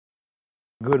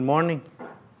Good morning.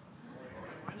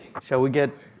 Shall we get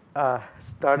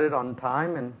started on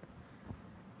time? And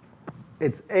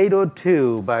it's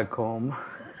 8:02 back home.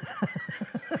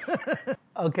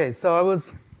 Okay, so I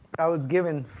was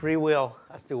given free will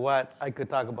as to what I could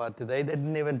talk about today. They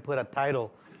didn't even put a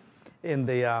title in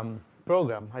the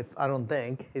program. I don't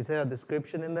think. Is there a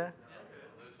description in there?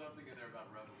 There's something in there about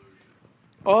revolution.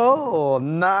 Oh,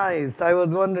 nice. I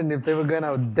was wondering if they were going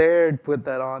to dare put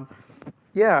that on.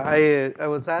 Yeah, I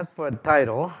was asked for a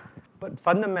title, but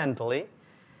fundamentally,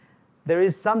 there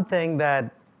is something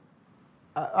that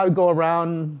I go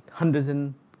around hundreds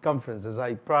of conferences.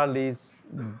 I probably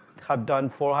have done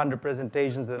 400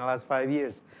 presentations in the last 5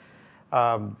 years.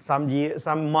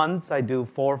 Some months I do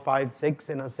 4, 5, 6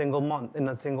 in a single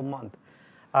month.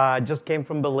 I just came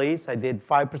from Belize. I did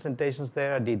 5 presentations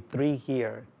there. I did 3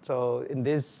 here. So in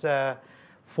this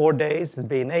 4 days, it's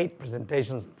been 8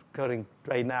 presentations occurring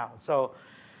right now. So,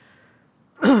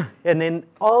 and in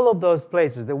all of those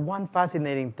places, the one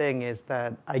fascinating thing is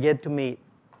that I get to meet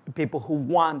people who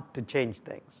want to change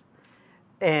things.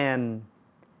 And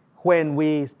when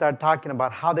we start talking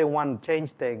about how they want to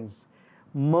change things,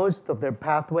 most of their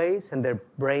pathways and their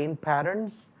brain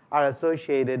patterns are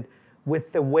associated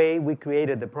with the way we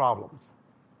created the problems.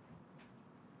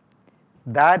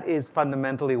 That is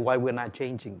fundamentally why we're not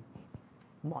changing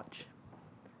much.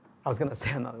 I was going to say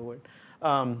another word.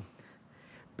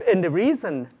 And the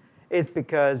reason is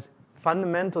because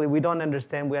fundamentally we don't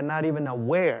understand, we are not even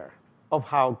aware of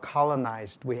how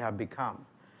colonized we have become.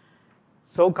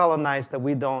 So colonized that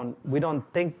we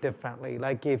don't think differently.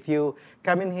 Like if you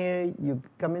come in here, you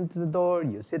come into the door,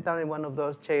 you sit down in one of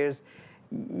those chairs,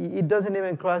 it doesn't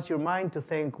even cross your mind to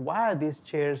think, why are these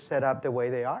chairs set up the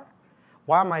way they are?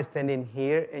 Why am I standing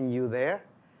here and you there?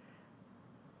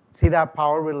 See that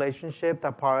power relationship,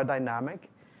 that power dynamic?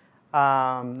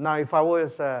 Now, if I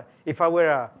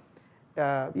were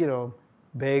a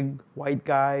big white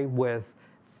guy with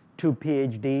 2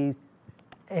 PhDs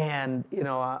and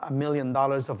 $1 million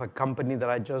of a company that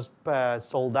I just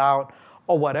sold out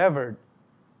or whatever,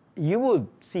 you would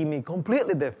see me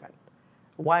completely different.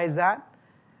 Why is that?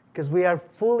 Because we are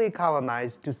fully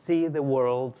colonized to see the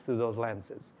world through those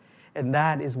lenses, and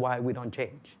that is why we don't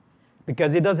change.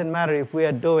 Because it doesn't matter if we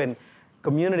are doing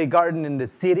community garden in the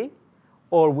city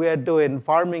or we are doing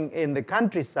farming in the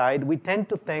countryside, we tend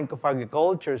to think of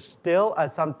agriculture still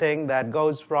as something that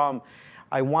goes from,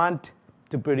 I want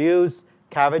to produce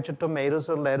cabbage or tomatoes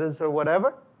or lettuce or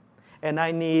whatever, and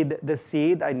I need the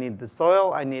seed, I need the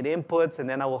soil, I need inputs, and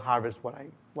then I will harvest what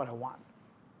I want.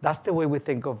 That's the way we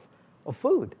think of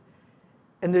food.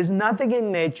 And there's nothing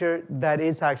in nature that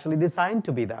is actually designed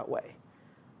to be that way.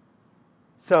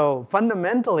 So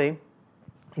fundamentally,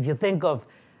 if you think of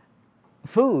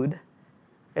food,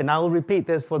 and I will repeat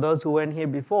this for those who weren't here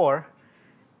before,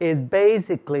 is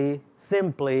basically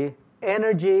simply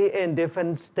energy in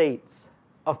different states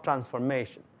of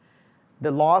transformation. The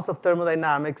laws of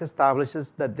thermodynamics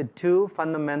establishes that the 2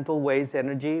 fundamental ways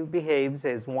energy behaves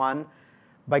is, one,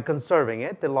 by conserving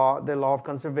it, the law of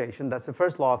conservation. That's the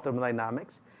first law of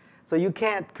thermodynamics. So you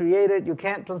can't create it, you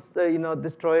can't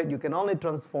destroy it, you can only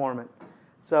transform it.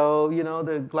 So,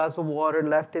 the glass of water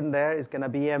left in there is going to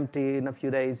be empty in a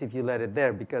few days if you let it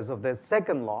there because of the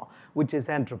second law, which is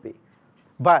entropy.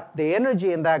 But the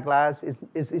energy in that glass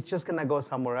is just going to go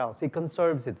somewhere else. It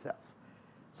conserves itself.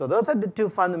 So those are the 2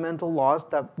 fundamental laws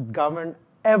that govern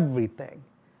everything,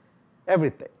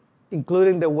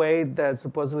 including the way that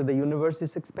supposedly the universe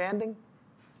is expanding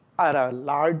at a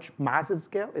large, massive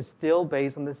scale. Is still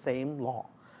based on the same law,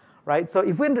 right? So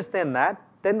if we understand that,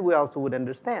 then we also would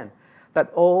understand that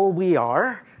all we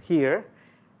are here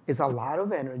is a lot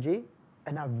of energy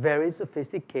and a very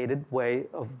sophisticated way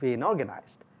of being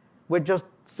organized. We're just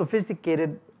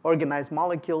sophisticated, organized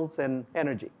molecules and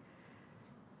energy.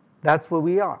 That's what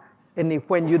we are. And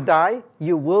when you die,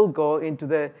 you will go into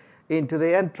the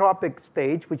entropic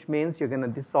stage, which means you're going to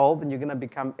dissolve and you're going to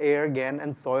become air again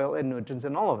and soil and nutrients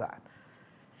and all of that.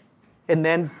 And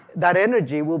then that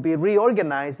energy will be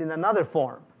reorganized in another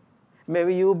form.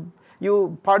 Maybe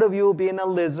part of you will be in a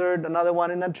lizard, another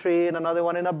one in a tree, and another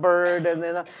one in a bird, and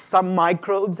then some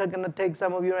microbes are going to take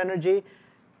some of your energy,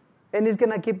 and it's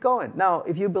going to keep going. Now,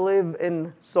 if you believe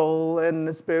in soul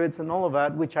and spirits and all of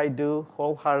that, which I do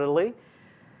wholeheartedly,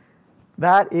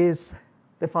 that is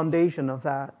the foundation of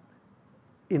that,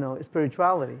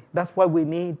 spirituality. That's why we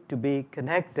need to be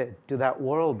connected to that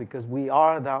world, because we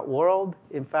are that world.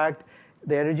 In fact,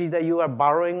 the energy that you are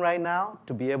borrowing right now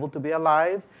to be able to be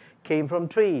alive came from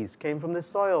trees, came from the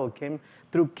soil, came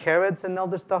through carrots and all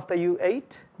the stuff that you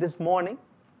ate this morning,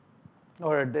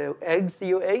 or the eggs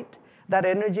you ate. That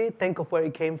energy, think of where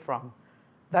it came from.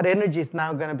 That energy is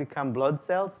now going to become blood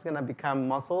cells, it's going to become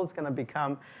muscles, it's going to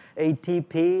become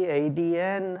ATP,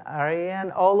 ADN,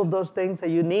 RAN, all of those things that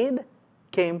you need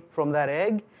came from that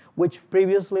egg, which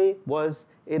previously was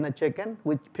in a chicken,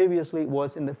 which previously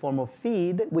was in the form of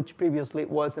feed, which previously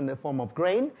was in the form of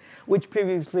grain, which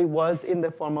previously was in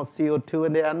the form of CO2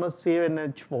 in the atmosphere,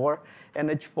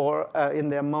 NH4 in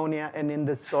the ammonia, and in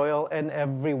the soil, and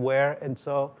everywhere. And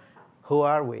so, who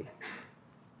are we?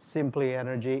 Simply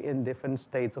energy in different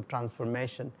states of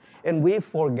transformation. And we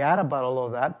forgot about all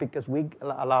of that because we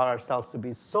allow ourselves to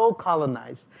be so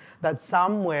colonized that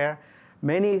somewhere,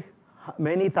 many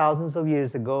thousands of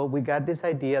years ago, we got this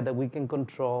idea that we can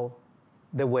control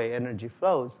the way energy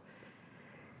flows.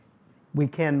 We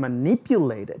can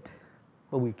manipulate it,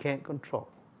 but we can't control.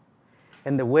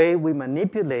 And the way we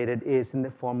manipulate it is in the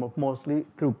form of mostly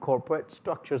through corporate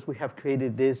structures. We have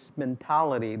created this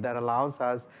mentality that allows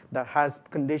us, that has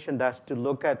conditioned us to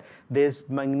look at this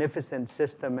magnificent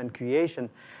system and creation,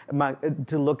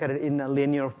 to look at it in a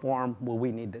linear form where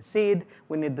we need the seed,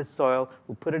 we need the soil,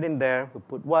 we put it in there, we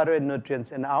put water and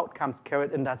nutrients, and out comes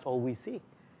carrot, and that's all we see.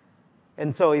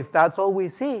 And so if that's all we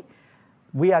see,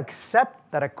 we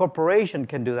accept that a corporation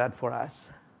can do that for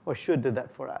us, or should do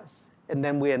that for us. And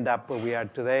then we end up where we are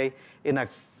today in a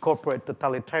corporate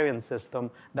totalitarian system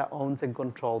that owns and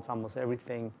controls almost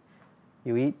everything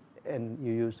you eat and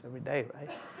you use every day, right?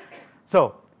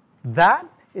 So that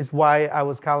is why I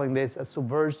was calling this a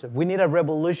subversive. We need a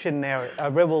revolution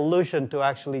to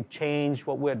actually change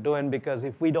what we're doing, because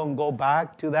if we don't go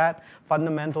back to that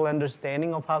fundamental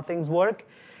understanding of how things work,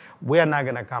 we are not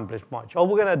going to accomplish much. All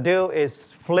we're going to do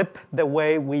is flip the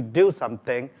way we do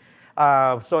something.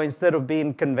 So instead of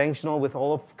being conventional with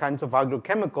all kinds of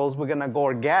agrochemicals, we're going to go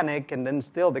organic, and then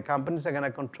still the companies are going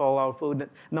to control our food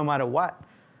no matter what. I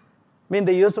mean,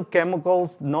 the use of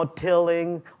chemicals,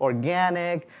 no-tilling,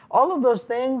 organic, all of those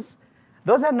things,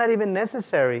 those are not even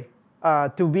necessary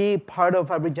to be part of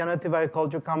a regenerative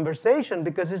agriculture conversation,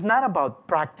 because it's not about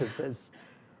practices.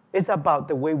 It's about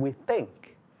the way we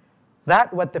think.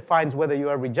 That's what defines whether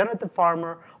you're a regenerative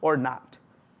farmer or not.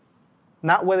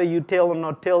 Not whether you till or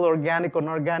not till, organic or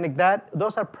non-organic,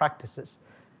 those are practices.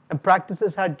 And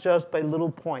practices are just by little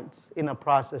points in a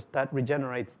process that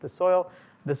regenerates the soil,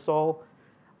 the soul,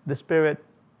 the spirit,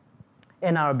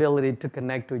 and our ability to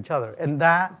connect to each other. And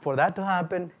for that to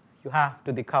happen, you have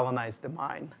to decolonize the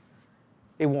mind.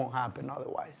 It won't happen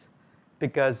otherwise.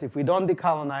 Because if we don't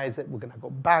decolonize it, we're going to go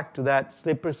back to that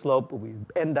slippery slope where we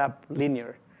end up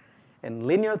linear. And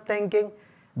linear thinking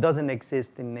doesn't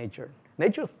exist in nature.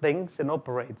 Nature thinks and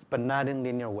operates, but not in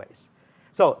linear ways.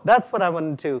 So that's what I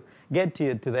wanted to get to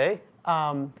you today.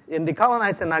 In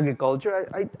decolonizing agriculture,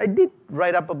 I did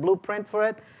write up a blueprint for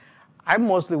it. I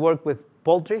mostly work with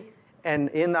poultry, and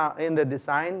in the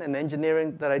design and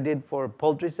engineering that I did for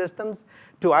poultry systems,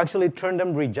 to actually turn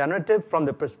them regenerative from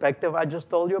the perspective I just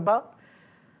told you about.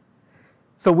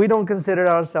 So we don't consider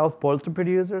ourselves poultry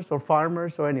producers or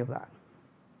farmers or any of that.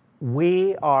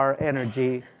 We are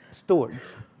energy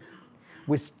stewards.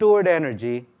 We steward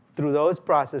energy through those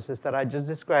processes that I just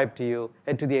described to you,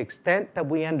 and to the extent that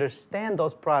we understand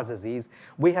those processes,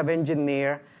 we have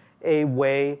engineered a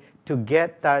way to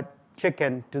get that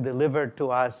chicken to deliver to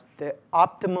us the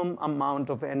optimum amount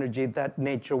of energy that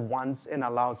nature wants and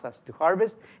allows us to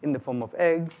harvest in the form of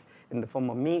eggs, in the form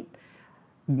of meat,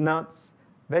 nuts,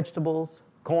 vegetables,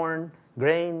 corn,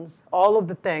 grains, all of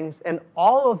the things. And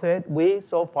all of it, we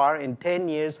so far in 10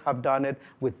 years have done it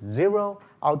with zero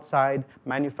outside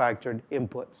manufactured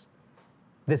inputs.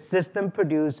 The system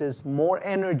produces more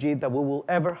energy than we will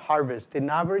ever harvest. In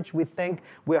average, we think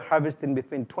we are harvesting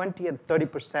between 20 and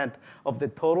 30% of the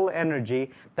total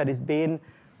energy that is being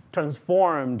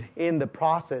transformed in the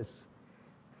process.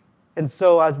 And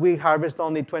so as we harvest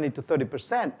only 20 to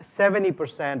 30%,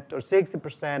 70% or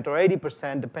 60% or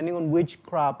 80%, depending on which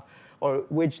crop or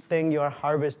which thing you are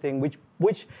harvesting,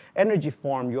 which energy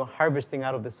form you're harvesting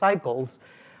out of the cycles,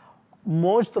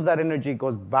 most of that energy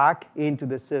goes back into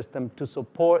the system to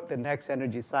support the next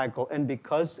energy cycle. And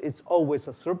because it's always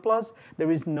a surplus,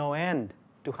 there is no end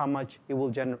to how much it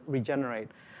will regenerate.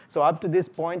 So up to this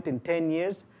point in 10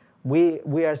 years, we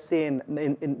are seeing,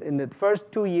 in the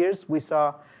first 2 years, we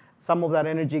saw some of that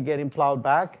energy getting plowed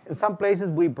back. In some places,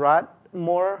 we brought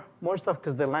more stuff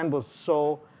because the land was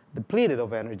so depleted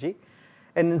of energy.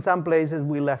 And in some places,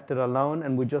 we left it alone,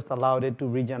 and we just allowed it to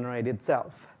regenerate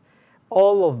itself.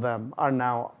 All of them are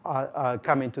now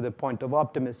coming to the point of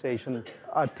optimization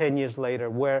 10 years later,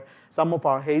 where some of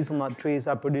our hazelnut trees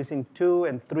are producing 2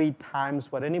 and 3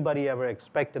 times what anybody ever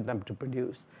expected them to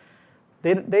produce.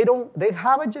 They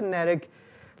have a genetic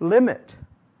limit.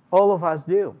 All of us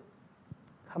do.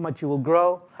 how much you will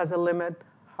grow has a limit.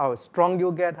 How strong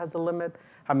you'll get has a limit.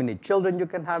 How many children you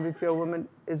can have if you're a woman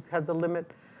has a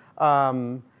limit.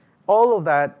 All of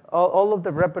that, all of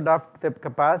the reproductive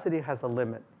capacity has a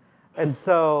limit. And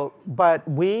so, but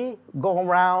we go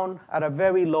around at a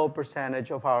very low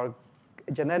percentage of our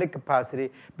genetic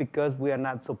capacity because we are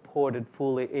not supported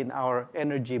fully in our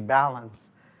energy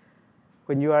balance.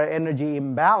 When you are energy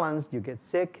imbalanced, you get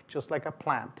sick just like a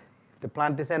plant. If the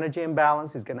plant is energy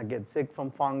imbalanced, it's going to get sick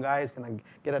from fungi, it's going to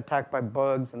get attacked by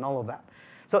bugs and all of that.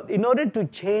 So in order to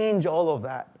change all of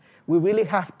that, we really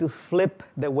have to flip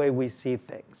the way we see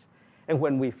things. And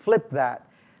when we flip that,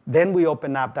 then we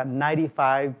open up that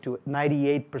 95 to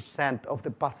 98% of the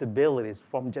possibilities,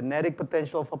 from genetic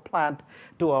potential of a plant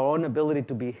to our own ability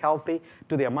to be healthy,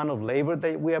 to the amount of labor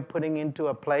that we are putting into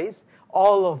a place.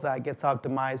 All of that gets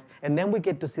optimized, and then we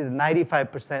get to see the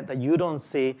 95% that you don't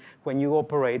see when you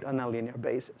operate on a linear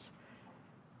basis.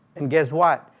 And guess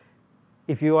what?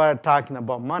 If you are talking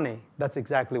about money, that's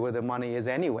exactly where the money is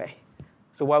anyway.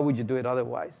 So why would you do it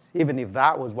otherwise, even if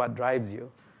that was what drives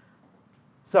you?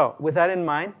 So with that in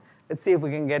mind, let's see if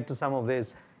we can get to some of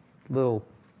these little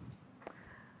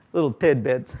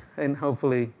tidbits. And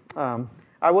hopefully,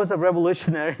 I was a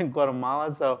revolutionary in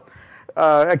Guatemala, so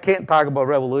I can't talk about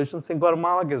revolutions in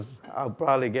Guatemala because I'll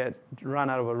probably get run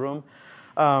out of a room.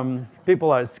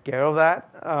 People are scared of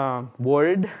that,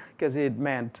 worried, because it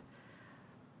meant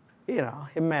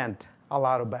a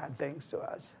lot of bad things to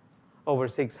us. Over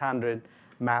 600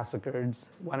 massacres,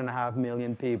 1.5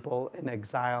 million people in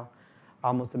exile,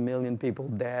 almost 1 million people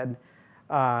dead.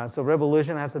 So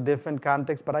revolution has a different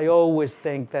context, but I always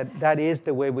think that that is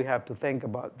the way we have to think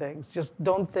about things. Just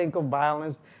don't think of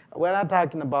violence. We're not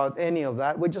talking about any of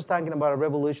that. We're just talking about a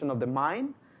revolution of the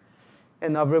mind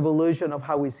and a revolution of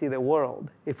how we see the world.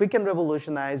 If we can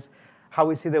revolutionize how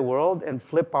we see the world and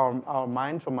flip our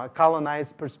mind from a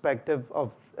colonized perspective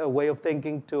of a way of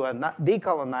thinking to a not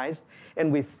decolonized,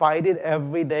 and we fight it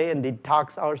every day and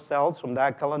detox ourselves from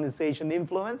that colonization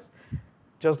influence,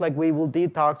 just like we will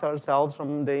detox ourselves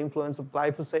from the influence of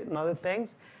glyphosate and other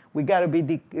things, we got to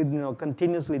be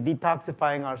continuously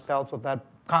detoxifying ourselves of that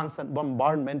constant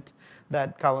bombardment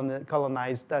that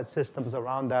colonized systems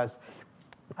around us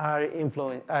are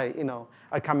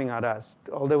coming at us.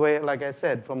 All the way, like I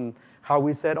said, from how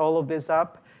we set all of this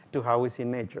up to how we see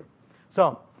nature.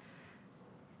 So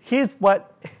here's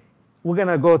what we're going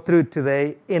to go through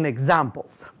today in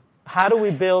examples. How do we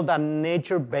build a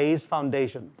nature-based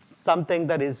foundation, something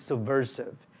that is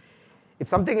subversive? If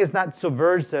something is not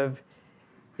subversive,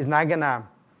 it's not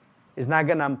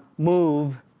gonna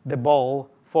move the ball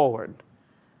forward.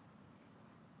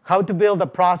 How to build a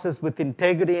process with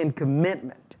integrity and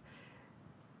commitment.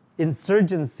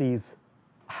 Insurgencies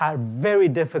are very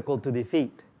difficult to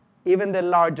defeat. Even the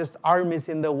largest armies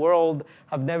in the world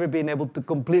have never been able to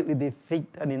completely defeat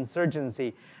an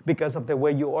insurgency because of the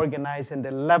way you organize and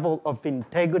the level of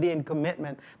integrity and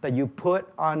commitment that you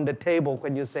put on the table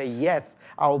when you say, yes,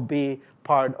 I'll be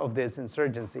part of this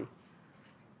insurgency.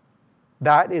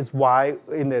 That is why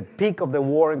in the peak of the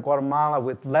war in Guatemala,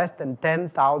 with less than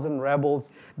 10,000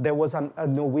 rebels,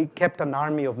 we kept an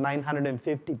army of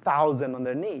 950,000 on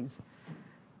their knees.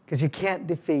 Because you can't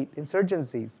defeat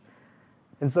insurgencies.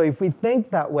 And so if we think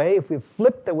that way, if we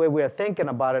flip the way we are thinking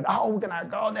about it, we're going to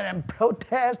go there and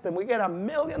protest and we get 1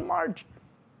 million march.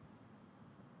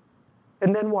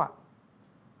 And then what?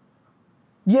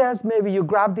 Yes, maybe you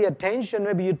grabbed the attention,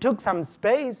 maybe you took some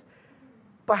space,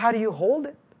 but how do you hold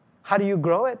it? How do you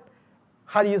grow it?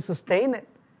 How do you sustain it?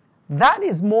 That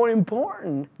is more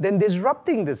important than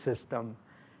disrupting the system.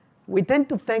 We tend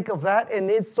to think of that, and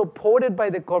it's supported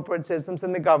by the corporate systems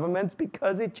and the governments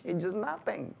because it changes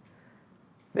nothing.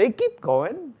 They keep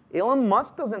going. Elon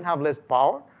Musk doesn't have less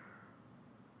power,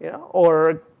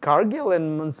 or Cargill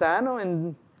and Monsanto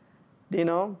and,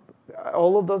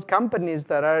 all of those companies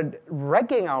that are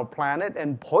wrecking our planet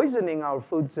and poisoning our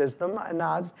food system and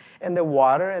us and the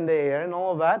water and the air and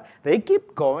all of that. They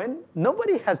keep going.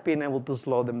 Nobody has been able to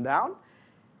slow them down.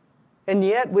 And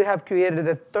yet we have created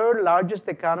the third largest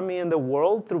economy in the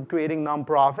world through creating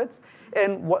nonprofits.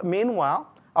 And meanwhile,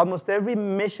 almost every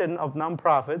mission of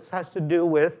nonprofits has to do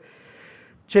with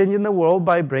changing the world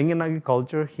by bringing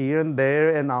agriculture here and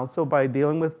there, and also by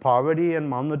dealing with poverty and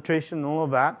malnutrition and all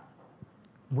of that.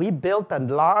 We built a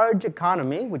large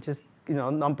economy, which is,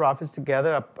 nonprofits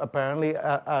together apparently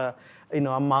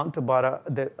amount to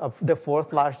about the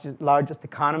fourth largest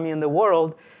economy in the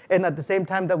world. And at the same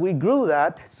time that we grew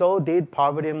that, so did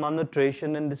poverty and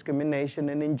malnutrition and discrimination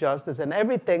and injustice and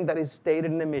everything that is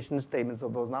stated in the mission statements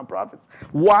of those nonprofits.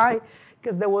 Why?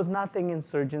 Because there was nothing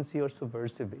insurgency or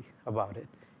subversive about it.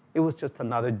 It was just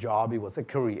another job. It was a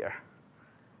career.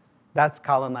 That's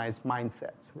colonized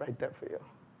mindsets right there for you.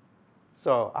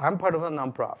 So I'm part of a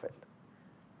nonprofit.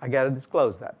 I got to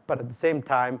disclose that. But at the same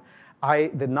time,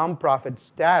 the nonprofit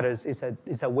status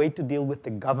is a way to deal with the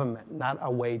government, not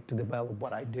a way to develop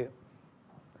what I do.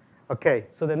 Okay,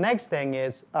 so the next thing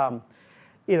is,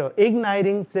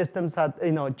 igniting systems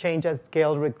that change at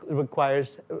scale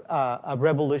requires a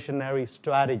revolutionary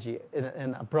strategy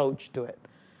and approach to it.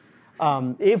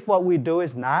 If what we do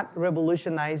is not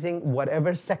revolutionizing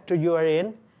whatever sector you are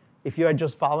in, if you are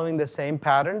just following the same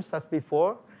patterns as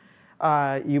before,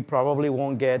 you probably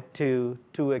won't get to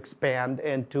expand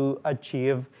and to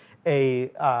achieve a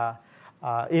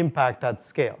impact at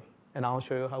scale. And I'll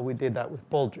show you how we did that with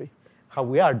poultry, how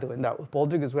we are doing that with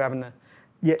poultry, because we haven't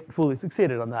yet fully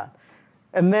succeeded on that.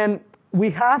 And then we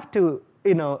have to,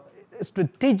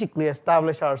 strategically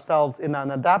establish ourselves in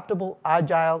an adaptable,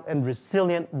 agile, and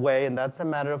resilient way, and that's a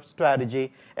matter of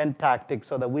strategy and tactics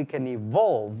so that we can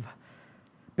evolve,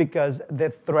 because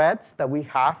the threats that we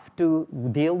have to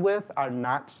deal with are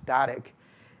not static.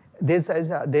 This is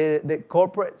the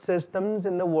corporate systems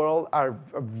in the world are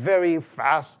a very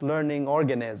fast learning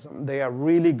organism. They are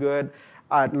really good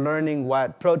at learning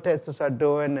what protesters are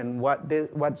doing and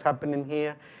what's happening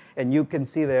here. And you can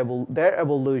see their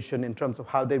evolution in terms of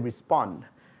how they respond.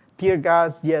 Tear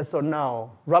gas, yes or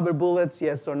no. Rubber bullets,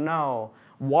 yes or no.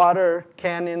 Water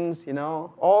cannons,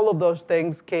 all of those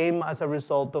things came as a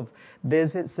result of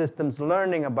these systems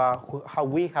learning about how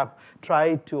we have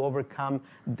tried to overcome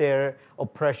their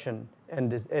oppression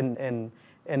and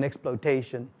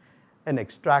exploitation and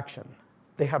extraction.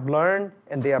 They have learned,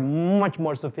 and they are much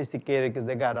more sophisticated because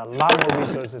they got a lot more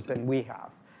resources than we have.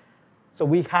 So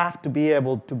we have to be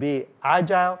able to be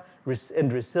agile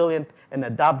and resilient and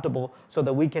adaptable so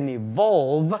that we can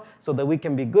evolve, so that we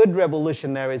can be good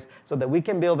revolutionaries, so that we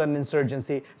can build an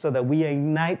insurgency, so that we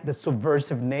ignite the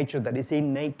subversive nature that is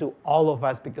innate to all of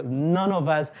us, because none of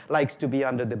us likes to be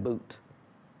under the boot.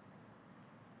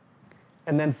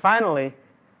 And then finally,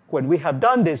 when we have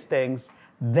done these things,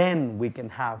 then we can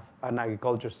have an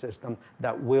agriculture system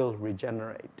that will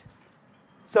regenerate.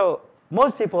 So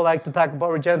most people like to talk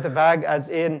about regenerative ag as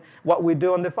in what we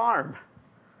do on the farm.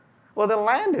 Well, the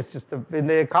land is just, in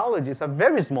the ecology, is a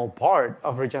very small part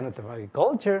of regenerative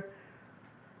agriculture.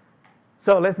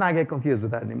 So let's not get confused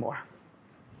with that anymore.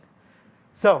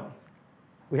 So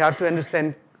we have to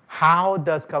understand, how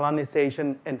does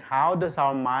colonization and how does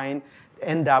our mind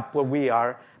end up where we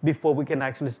are before we can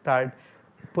actually start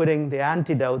putting the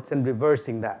antidotes and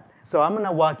reversing that. So I'm going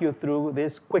to walk you through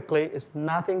this quickly. It's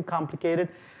nothing complicated.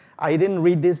 I didn't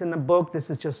read this in a book. This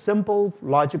is just simple,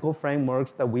 logical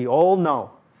frameworks that we all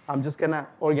know. I'm just going to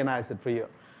organize it for you.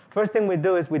 First thing we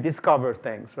do is we discover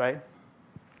things, right?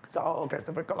 So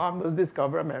Christopher Columbus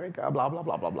discovered America, blah, blah,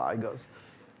 blah, blah, blah, it goes,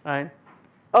 right?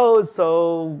 Oh,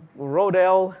 so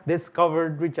Rodale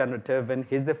discovered regenerative, and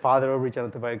he's the father of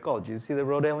regenerative agriculture. You see the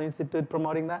Rodale Institute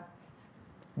promoting that?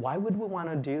 Why would we want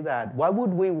to do that? Why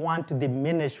would we want to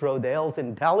diminish Rodale's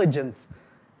intelligence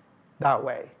that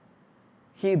way?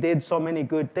 He did so many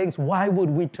good things. Why would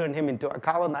we turn him into a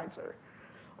colonizer?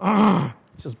 It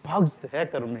just bugs the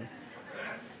heck out of me.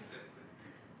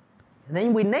 And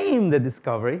then we name the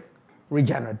discovery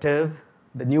regenerative,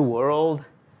 the New World.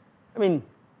 I mean,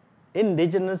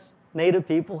 indigenous native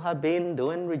people have been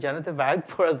doing regenerative ag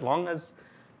for as long as,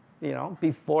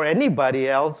 before anybody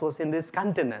else was in this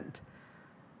continent.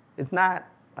 It's not,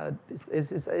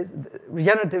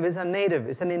 regenerative is a native,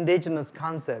 it's an indigenous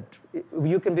concept.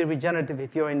 You can be regenerative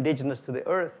if you're indigenous to the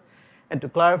earth. And to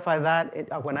clarify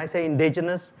that, when I say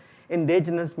indigenous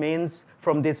means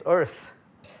from this earth.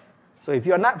 So if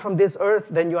you're not from this earth,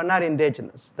 then you are not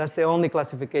indigenous. That's the only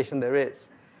classification there is.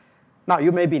 Now,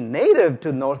 you may be native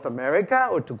to North America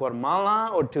or to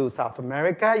Guatemala or to South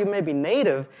America. You may be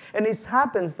native, and it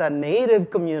happens that native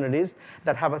communities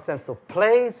that have a sense of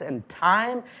place and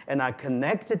time and are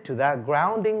connected to that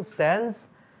grounding sense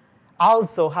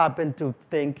also happen to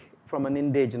think from an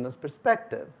indigenous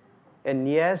perspective. And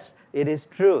yes, it is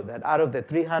true that out of the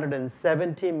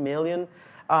 370 million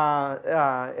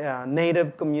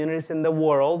native communities in the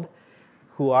world,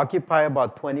 who occupy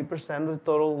about 20% of the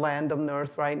total land on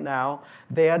Earth right now,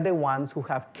 they are the ones who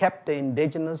have kept the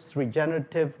indigenous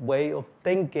regenerative way of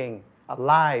thinking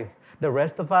alive. The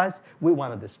rest of us, we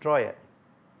want to destroy it.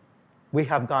 We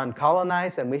have gone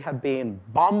colonized, and we have been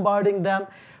bombarding them,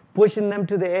 pushing them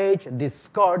to the edge,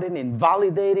 discarding,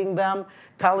 invalidating them,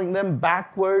 calling them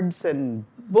backwards and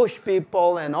bush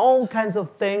people and all kinds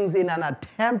of things in an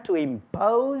attempt to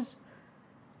impose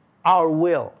our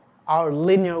will, our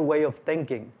linear way of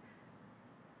thinking,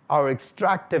 our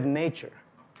extractive nature,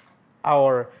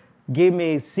 our give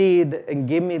me seed and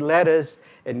give me lettuce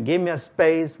and give me a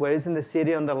space where it's in the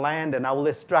city on the land, and I will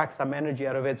extract some energy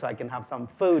out of it so I can have some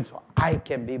food so I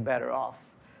can be better off.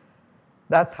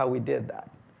 That's how we did that.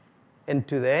 And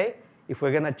today, if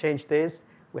we're going to change this,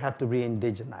 we have to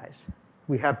re-indigenize.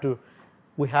 We have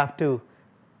to,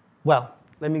 well,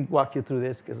 let me walk you through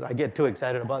this because I get too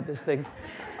excited about these things.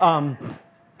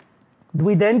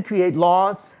 We then create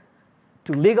laws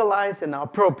to legalize and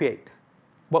appropriate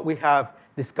what we have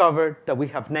discovered that we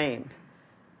have named.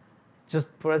 Just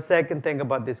for a second, think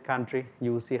about this country.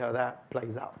 You will see how that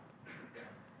plays out.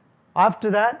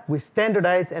 After that, we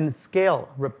standardize and scale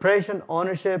repression,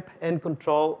 ownership, and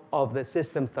control of the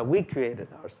systems that we created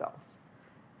ourselves.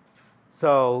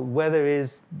 So whether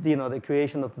it's the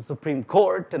creation of the Supreme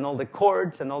Court and all the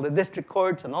courts and all the district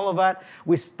courts and all of that,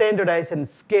 we standardize and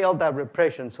scale that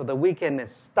repression so that we can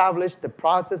establish the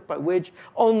process by which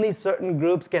only certain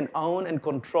groups can own and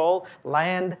control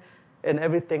land and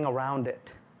everything around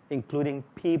it, including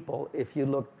people, if you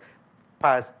look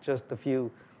past just a few,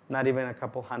 not even a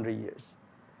couple hundred years.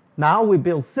 Now we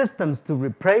build systems to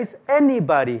replace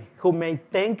anybody who may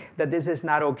think that this is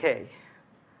not okay.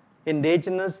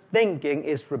 Indigenous thinking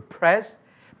is repressed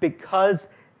because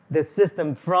the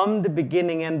system from the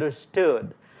beginning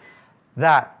understood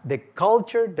that the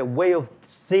culture, the way of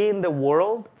seeing the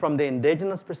world from the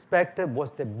indigenous perspective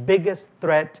was the biggest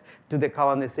threat to the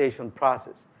colonization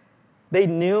process. They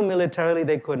knew militarily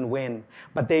they couldn't win,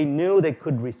 but they knew they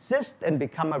could resist and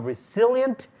become a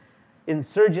resilient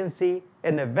insurgency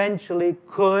and eventually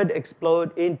could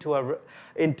explode into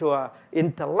a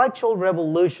intellectual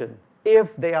revolution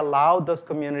if they allowed those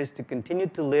communities to continue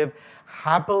to live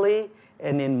happily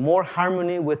and in more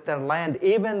harmony with their land,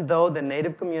 even though the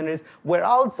native communities were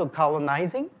also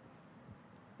colonizing.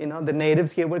 The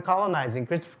natives here were colonizing.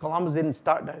 Christopher Columbus didn't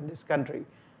start that in this country.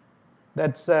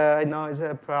 That's, I know, is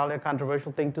probably a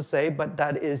controversial thing to say, but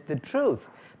that is the truth.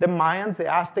 The Mayans, the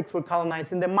Aztecs were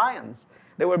colonizing the Mayans.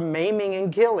 They were maiming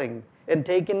and killing and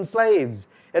taking slaves.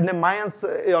 And the Mayans,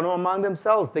 among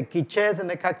themselves, the Quiches and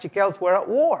the Caciquels were at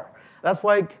war. That's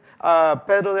why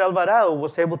Pedro de Alvarado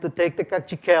was able to take the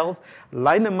Caciquels,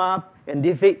 line them up, and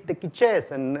defeat the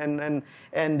Quiches,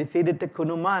 and defeated the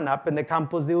Cunuman up in the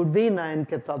Campos de Urbina in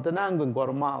Quetzaltenango in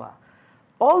Guatemala.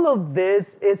 All of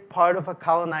this is part of a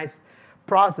colonized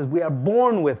process. We are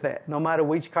born with it, no matter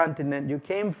which continent you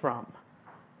came from.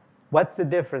 What's the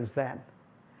difference then?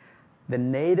 The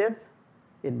native,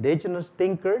 indigenous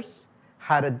thinkers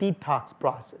had a detox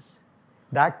process.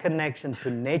 That connection to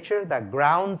nature that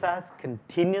grounds us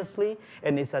continuously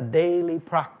and is a daily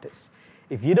practice.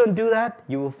 If you don't do that,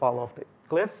 you will fall off the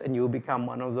cliff and you will become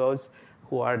one of those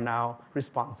who are now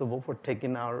responsible for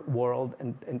taking our world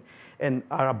and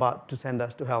are about to send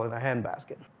us to hell in a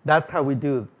handbasket. That's how we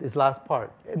do this last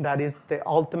part. And that is the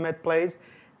ultimate place.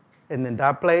 And in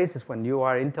that place is when you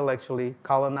are intellectually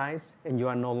colonized and you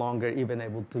are no longer even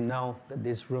able to know that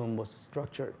this room was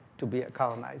structured to be a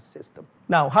colonized system.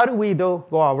 Now, how do we go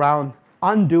around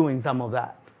undoing some of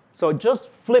that? So just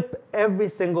flip every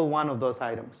single one of those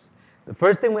items. The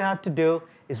first thing we have to do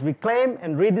is reclaim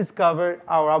and rediscover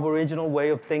our Aboriginal way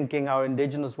of thinking, our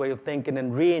indigenous way of thinking,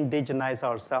 and re-indigenize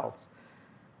ourselves.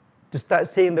 To start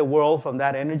seeing the world from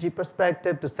that energy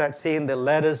perspective, to start seeing the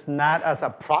lettuce not as a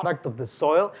product of the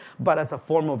soil, but as a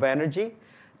form of energy,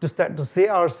 to start to see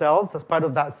ourselves as part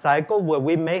of that cycle where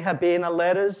we may have been a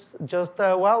lettuce just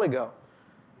a while ago.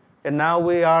 And now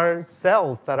we are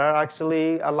cells that are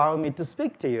actually allowing me to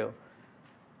speak to you.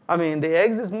 I mean, the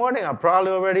eggs this morning are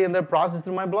probably already in their process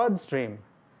through my bloodstream.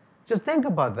 Just think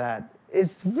about that.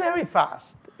 It's very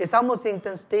fast. It's almost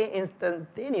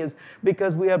instantaneous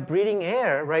because we are breathing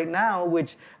air right now,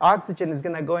 which oxygen is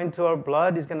going to go into our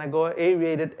blood, is going to go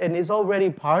aerated, and is already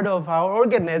part of our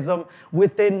organism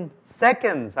within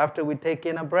seconds after we take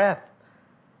in a breath.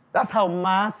 That's how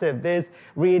massive this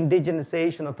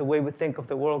re-indigenization of the way we think of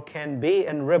the world can be,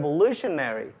 and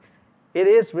revolutionary. It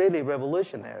is really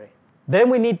revolutionary.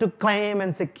 Then we need to claim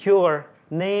and secure,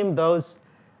 name those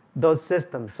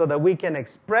systems so that we can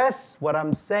express what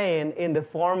I'm saying in the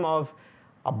form of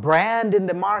a brand in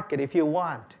the market if you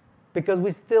want. Because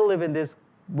we still live in this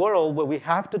world where we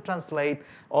have to translate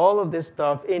all of this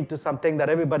stuff into something that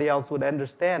everybody else would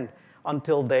understand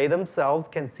until they themselves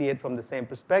can see it from the same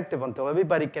perspective, until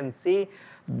everybody can see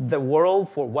the world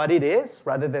for what it is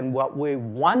rather than what we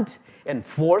want and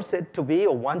force it to be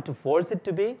or want to force it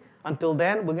to be. Until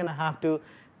then, we're going to have to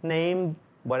name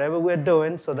whatever we're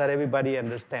doing so that everybody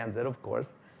understands it, of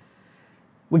course.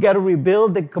 We got to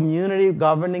rebuild the community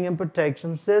governing and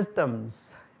protection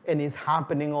systems. And it's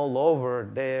happening all over.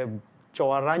 The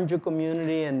Choarrancho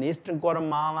community in eastern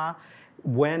Guatemala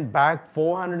went back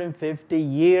 450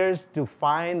 years to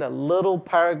find a little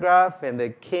paragraph in the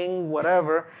king,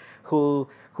 whatever, who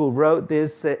wrote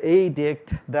this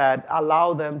edict that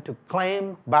allowed them to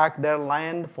claim back their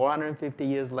land 450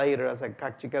 years later as a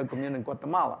Cachiquel community in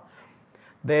Guatemala.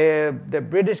 The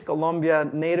British Columbia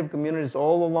native communities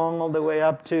all along, all the way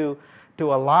up to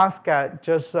Alaska,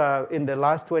 just in the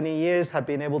last 20 years have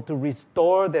been able to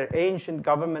restore their ancient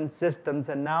government systems,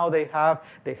 and now they have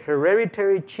the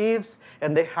hereditary chiefs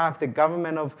and they have the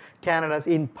government of Canada's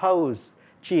imposed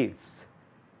chiefs.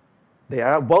 They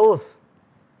are both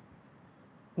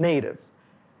natives.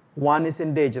 One is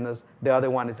indigenous, the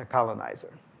other one is a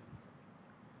colonizer.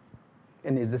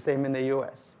 And it's the same in the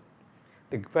US.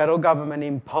 The federal government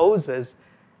imposes,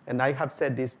 and I have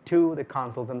said this to the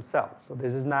councils themselves, so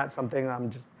this is not something I'm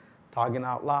just talking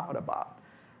out loud about.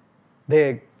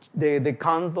 The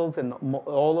councils and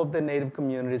all of the native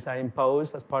communities are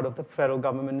imposed as part of the federal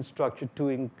government structure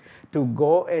to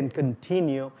go and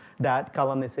continue that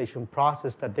colonization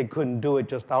process that they couldn't do it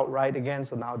just outright again,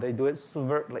 so now they do it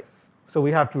subvertly. So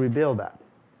we have to rebuild that.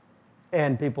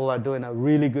 And people are doing a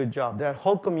really good job. There are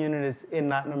whole communities in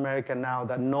Latin America now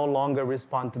that no longer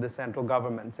respond to the central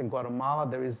governments. In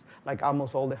Guatemala, there is like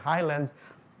almost all the highlands,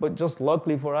 but just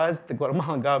luckily for us, the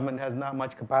Guatemalan government has not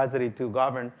much capacity to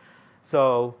govern.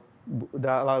 So a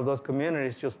lot of those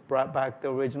communities just brought back the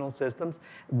original systems.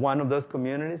 One of those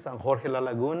communities, San Jorge La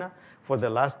Laguna, for the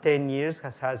last 10 years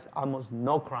has almost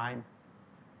no crime.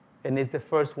 And it's the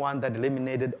first one that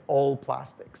eliminated all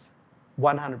plastics,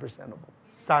 100% of them.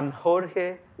 San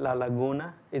Jorge La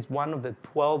Laguna is one of the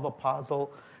 12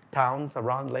 apostle towns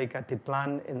around Lake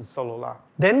Atitlan in Sololá.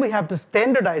 Then we have to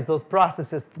standardize those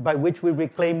processes by which we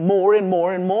reclaim more and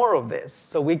more and more of this,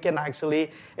 so we can actually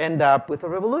end up with a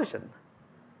revolution.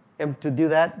 And to do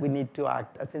that, we need to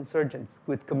act as insurgents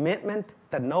with commitment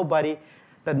that no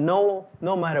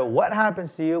matter what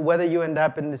happens to you, whether you end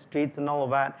up in the streets and all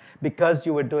of that, because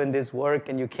you were doing this work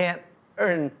and you can't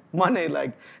earn money,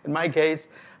 like in my case,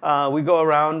 we go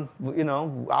around,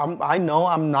 I know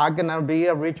I'm not going to be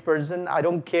a rich person. I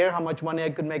don't care how much money I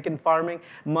could make in farming.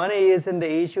 Money isn't the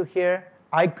issue here.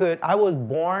 I was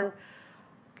born,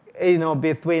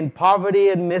 between poverty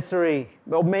and misery,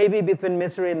 or maybe between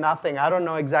misery and nothing. I don't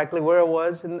know exactly where I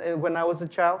was when I was a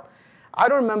child. I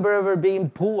don't remember ever being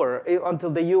poor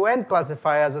until the UN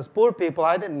classified us as poor people.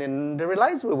 I didn't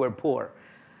realize we were poor.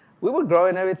 We were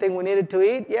growing everything we needed to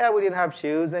eat. Yeah, we didn't have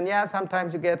shoes. And yeah,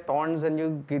 sometimes you get thorns and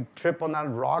you trip on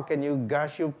that rock and you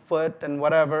gash your foot and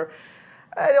whatever.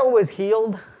 It always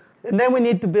healed. And then we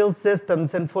need to build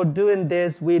systems. And for doing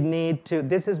this,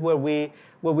 this is where we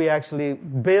actually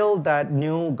build that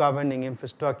new governing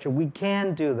infrastructure. We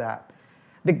can do that.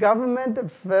 The government, the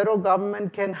federal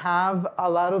government, can have a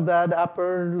lot of that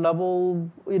upper level,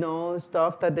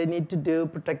 stuff that they need to do,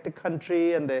 protect the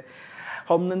country and the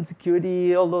Homeland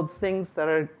Security, all those things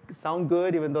that sound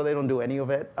good, even though they don't do any of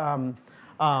it.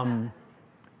 Honestly,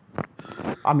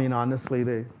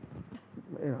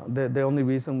 the only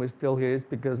reason we're still here is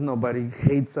because nobody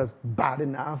hates us bad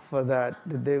enough for that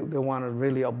they want to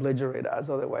really obliterate us.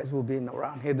 Otherwise, we'll be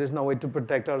around here. There's no way to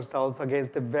protect ourselves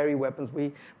against the very weapons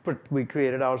we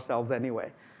created ourselves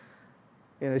anyway.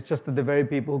 It's just that the very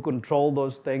people who control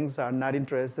those things are not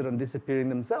interested in disappearing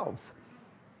themselves.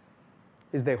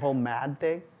 Is the whole mad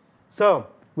thing. So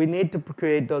we need to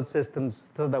create those systems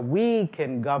so that we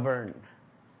can govern.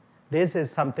 This is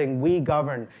something we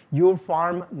govern. Your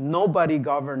farm, nobody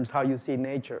governs how you see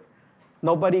nature.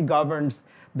 Nobody governs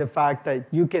the fact that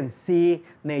you can see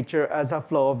nature as a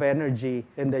flow of energy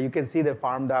and that you can see the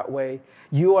farm that way.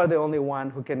 You are the only one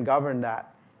who can govern that.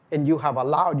 And you have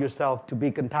allowed yourself to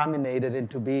be contaminated and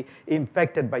to be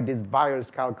infected by this virus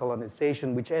called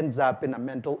colonization, which ends up in a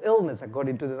mental illness.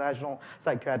 According to the National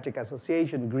Psychiatric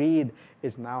Association, greed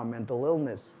is now a mental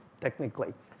illness,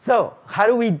 technically. So how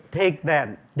do we take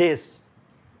then this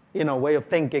way of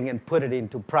thinking and put it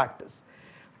into practice?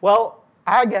 Well,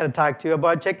 I got to talk to you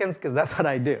about chickens because that's what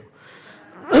I do.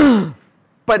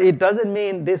 But it doesn't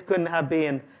mean this couldn't have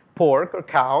been pork or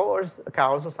cows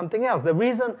or something else. The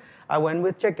reason I went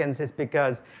with chickens is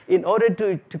because in order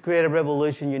to create a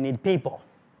revolution, you need people.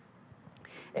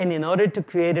 And in order to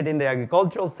create it in the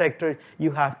agricultural sector,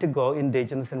 you have to go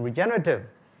indigenous and regenerative.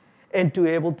 And to be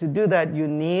able to do that, you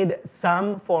need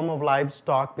some form of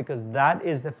livestock because that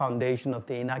is the foundation of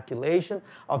the inoculation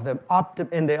and the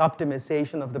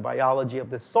optimization of the biology of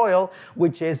the soil,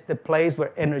 which is the place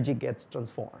where energy gets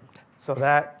transformed. So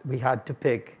that we had to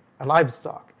pick a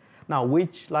livestock. Now,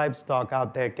 which livestock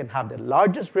out there can have the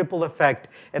largest ripple effect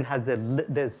and has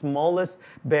the smallest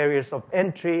barriers of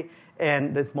entry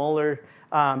and the smaller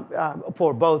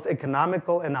for both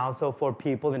economical and also for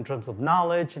people in terms of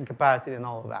knowledge and capacity and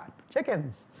all of that.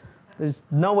 Chickens. There's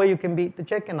no way you can beat the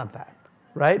chicken at that,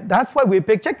 right? That's why we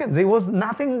picked chickens. It was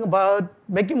nothing about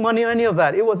making money or any of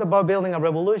that. It was about building a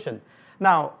revolution.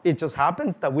 Now, it just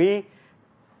happens that we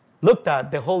looked at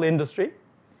the whole industry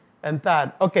and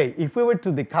thought, okay, if we were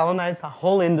to decolonize a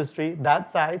whole industry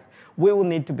that size, we will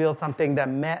need to build something that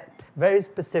met very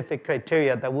specific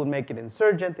criteria that would make it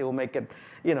insurgent, it will make it,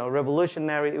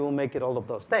 revolutionary, it will make it all of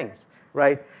those things,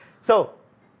 right? So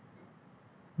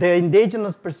the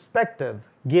indigenous perspective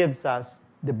gives us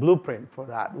the blueprint for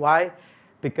that. Why?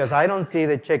 Because I don't see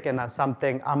the chicken as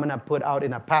something I'm going to put out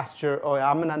in a pasture or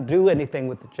I'm going to do anything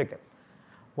with the chicken.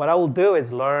 What I will do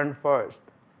is learn first.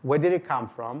 Where did it come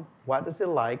from? What is it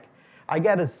like? I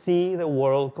got to see the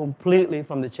world completely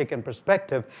from the chicken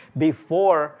perspective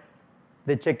before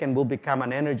the chicken will become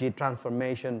an energy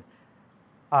transformation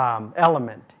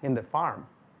element in the farm.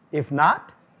 If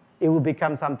not, it will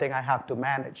become something I have to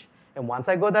manage. And once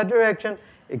I go that direction,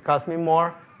 it costs me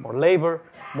more labor,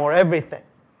 more everything.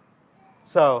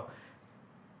 So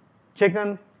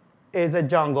chicken is a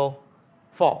jungle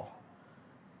fowl.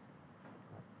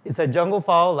 It's a jungle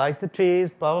fowl, likes the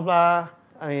trees, blah, blah, blah.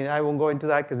 I mean, I won't go into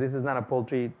that because this is not a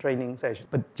poultry training session.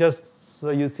 But just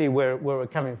so you see where we're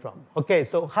coming from. Okay,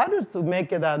 so how does to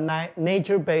make it a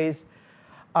nature-based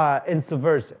and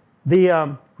subversive?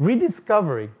 The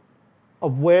rediscovery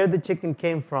of where the chicken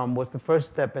came from was the first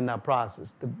step in that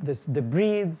process. The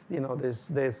breeds,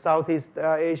 the Southeast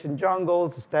Asian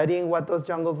jungles, studying what those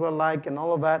jungles were like and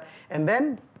all of that, and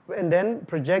then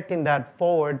projecting that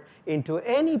forward into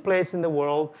any place in the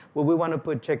world where we want to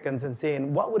put chickens and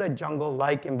seeing what would a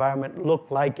jungle-like environment look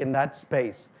like in that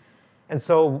space. And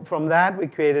so from that, we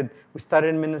started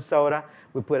in Minnesota.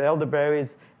 We put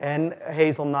elderberries and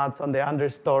hazelnuts on the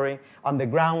understory. On the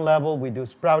ground level, we do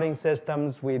sprouting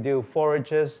systems. We do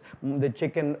forages. The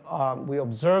chicken, we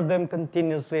observe them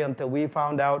continuously until we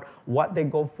found out what they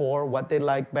go for, what they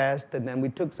like best. And then we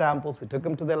took samples. We took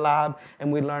them to the lab.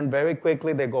 And we learned very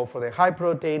quickly they go for the high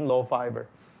protein, low fiber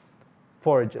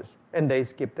forages. And they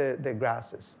skip the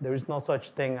grasses. There is no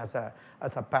such thing as a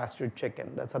pastured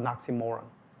chicken. That's an oxymoron.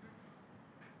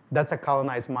 That's a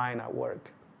colonized mind at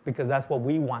work because that's what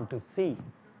we want to see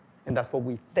and that's what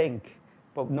we think.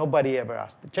 But nobody ever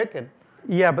asked the chicken.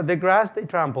 Yeah, but the grass, they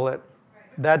trample it.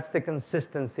 That's the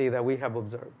consistency that we have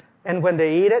observed. And when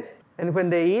they eat it, and when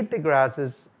they eat the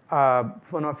grasses,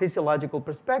 from a physiological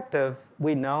perspective,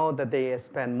 we know that they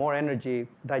spend more energy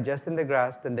digesting the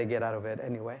grass than they get out of it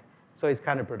anyway. So it's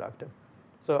counterproductive.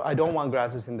 So I don't want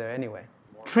grasses in there anyway.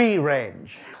 Tree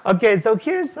range. Okay, so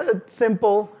here's a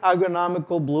simple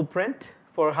agronomical blueprint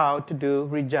for how to do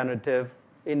regenerative,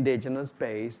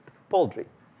 indigenous-based poultry.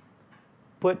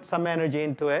 Put some energy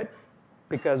into it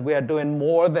because we are doing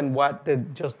more than what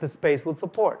just the space will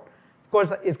support. Of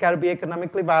course, it's got to be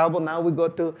economically viable. Now we go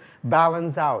to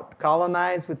balance out,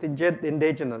 colonize with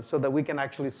indigenous so that we can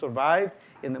actually survive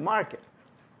in the market.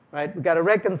 Right? We got to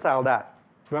reconcile that.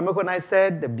 Remember when I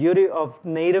said the beauty of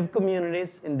native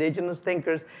communities, indigenous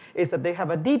thinkers, is that they have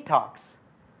a detox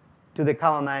to the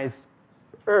colonized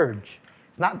urge.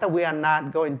 It's not that we are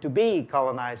not going to be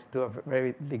colonized to a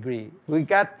very degree. We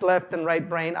got left and right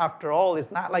brain after all.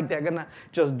 It's not like they're going to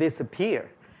just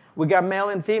disappear. We got male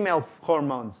and female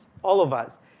hormones, all of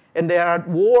us. And they are at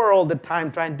war all the time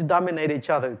trying to dominate each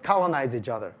other, colonize each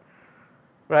other.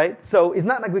 Right? So it's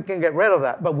not like we can get rid of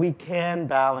that, but we can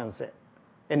balance it.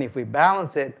 And if we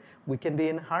balance it, we can be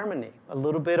in harmony. A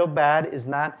little bit of bad is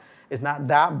not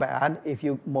that bad if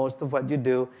most of what you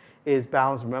do is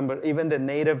balanced. Remember, even the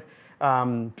native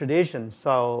traditions,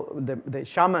 so the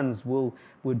shamans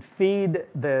would feed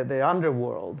the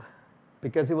underworld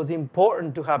because it was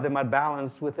important to have them at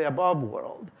balance with the above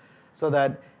world so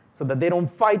that they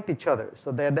don't fight each other, so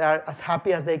that they're as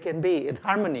happy as they can be in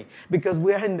harmony. Because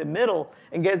we are in the middle,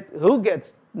 and who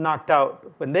gets knocked out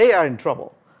when they are in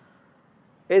trouble?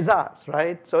 Is us,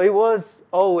 right? So it was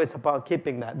always about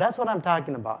keeping that. That's what I'm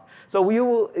talking about. So we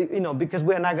will, because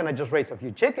we're not going to just raise a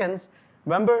few chickens.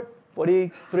 Remember,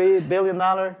 $43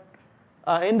 billion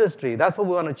industry. That's what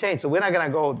we want to change. So we're not going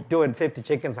to go doing 50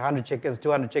 chickens, 100 chickens,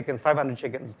 200 chickens, 500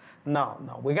 chickens. No.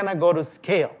 We're going to go to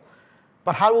scale.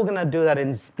 But how are we going to do that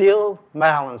and still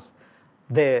balance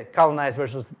the colonized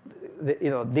versus the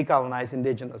decolonized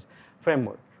indigenous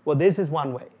framework? Well, this is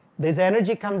one way. This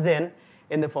energy comes in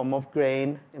the form of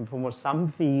grain, in the form of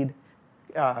some feed,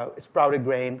 sprouted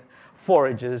grain,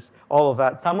 forages, all of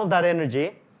that. Some of that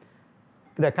energy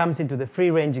that comes into the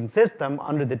free-ranging system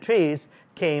under the trees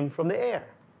came from the air.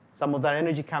 Some of that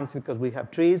energy comes because we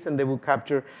have trees, and they will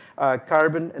capture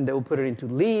carbon, and they will put it into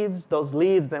leaves. Those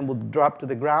leaves then will drop to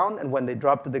the ground, and when they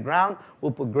drop to the ground,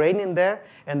 we'll put grain in there,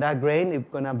 and that grain is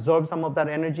going to absorb some of that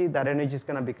energy. That energy is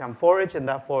going to become forage, and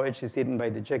that forage is eaten by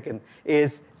the chicken,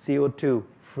 is CO2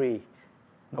 free.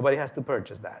 Nobody has to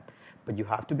purchase that. But you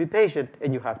have to be patient,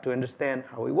 and you have to understand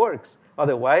how it works.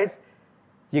 Otherwise,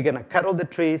 you're going to cut all the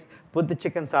trees, put the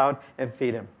chickens out, and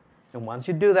feed them. And once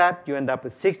you do that, you end up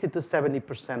with 60 to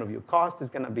 70% of your cost is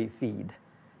going to be feed.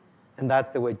 And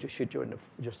that's the way to shoot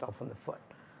yourself in the foot.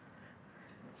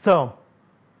 So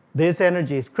this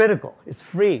energy is critical. It's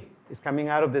free. It's coming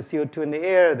out of the CO2 in the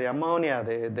air, the ammonia,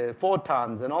 the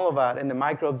photons, and all of that, and the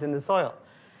microbes in the soil.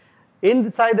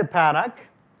 Inside the paddock,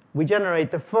 we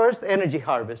generate the first energy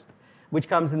harvest, which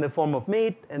comes in the form of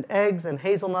meat and eggs and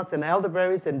hazelnuts and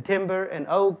elderberries and timber and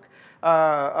oak,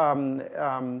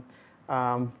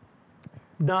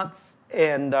 nuts,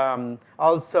 and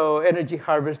also energy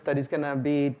harvest that is going to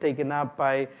be taken up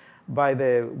by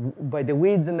the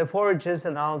weeds in the forages,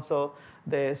 and also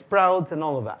the sprouts and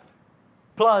all of that.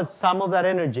 Plus, some of that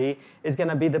energy is going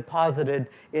to be deposited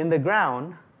in the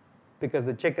ground because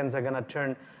the chickens are going to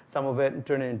turn some of it and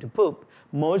turn it into poop.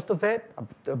 Most of it,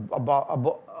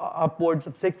 upwards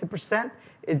of 60%,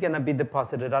 is going to be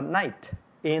deposited at night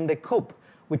in the coop,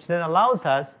 which then allows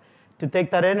us to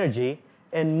take that energy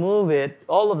and move it,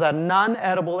 all of that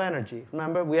non-edible energy.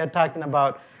 Remember, we are talking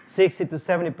about 60 to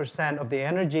 70% of the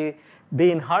energy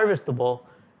being harvestable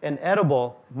and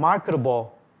edible,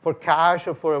 marketable for cash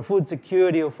or for food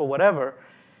security or for whatever.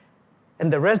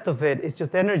 And the rest of it is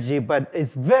just energy, but it's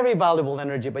very valuable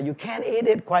energy, but you can't eat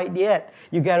it quite yet.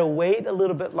 You got to wait a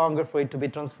little bit longer for it to be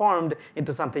transformed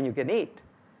into something you can eat.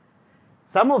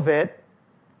 Some of it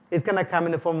is going to come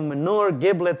in the form of manure,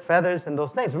 giblets, feathers, and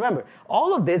those things. Remember,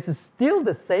 all of this is still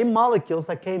the same molecules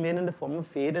that came in the form of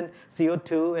feed and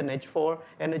CO2 and H4,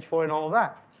 NH4, and all of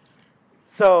that.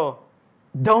 So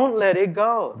don't let it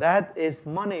go. That is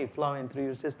money flowing through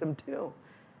your system too.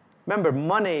 Remember,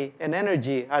 money and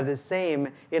energy are the same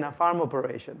in a farm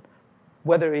operation.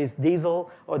 Whether it's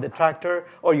diesel or the tractor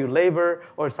or your labor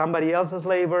or somebody else's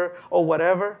labor or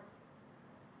whatever,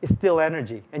 it's still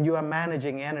energy, and you are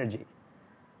managing energy.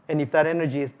 And if that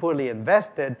energy is poorly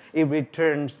invested,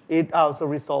 it also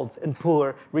results in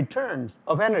poor returns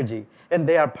of energy, and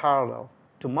they are parallel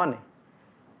to money.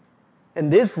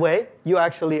 And this way, you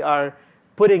actually are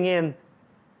putting in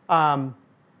a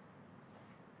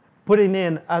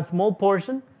small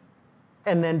portion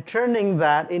and then turning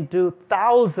that into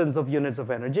thousands of units of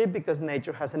energy, because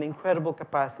nature has an incredible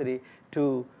capacity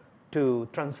to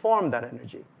transform that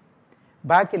energy.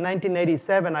 Back in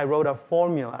 1987, I wrote a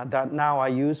formula that now I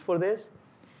use for this.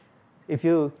 If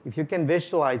you can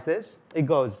visualize this, it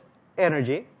goes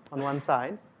energy on one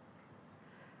side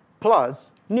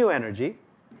plus new energy,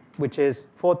 which is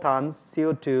photons,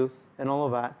 CO2, and all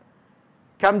of that,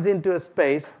 comes into a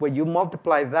space where you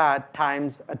multiply that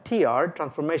times a TR,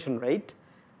 transformation rate.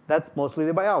 That's mostly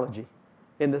the biology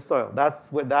in the soil. That's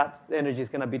where that energy is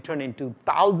going to be turned into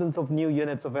thousands of new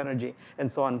units of energy,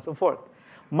 and so on and so forth.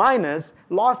 Minus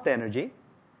lost energy,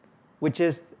 which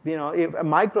is, if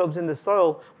microbes in the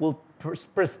soil will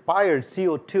perspire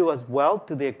CO2 as well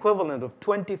to the equivalent of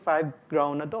 25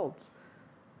 grown adults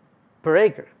per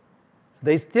acre. So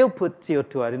they still put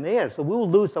CO2 out in the air. So we will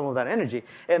lose some of that energy.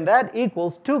 And that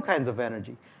equals two kinds of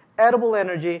energy: edible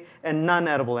energy and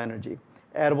non-edible energy.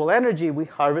 Edible energy, we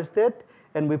harvest it,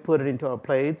 and we put it into our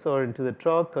plates or into the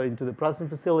truck or into the processing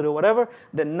facility or whatever.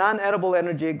 The non-edible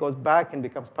energy goes back and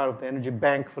becomes part of the energy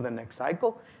bank for the next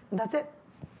cycle, and that's it.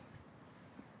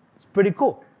 It's pretty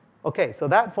cool. Okay, so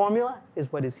that formula is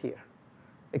what is here,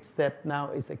 except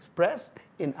now it's expressed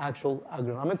in actual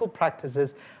agronomical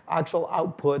practices, actual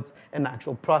outputs, and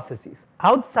actual processes.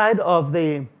 Outside of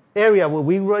the area where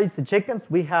we raise the chickens,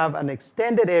 we have an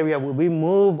extended area where we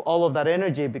move all of that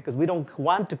energy, because we don't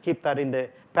want to keep that in the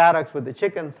paddocks where the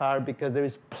chickens are, because there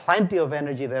is plenty of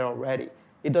energy there already.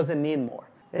 It doesn't need more.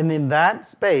 And in that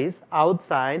space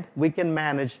outside, we can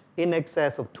manage in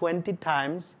excess of 20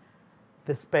 times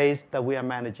the space that we are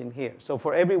managing here. So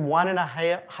for every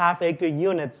 1.5 acre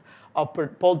units of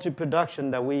poultry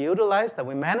production that we utilize, that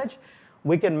we manage,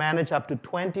 we can manage up to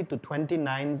 20 to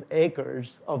 29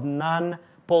 acres of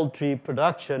non-poultry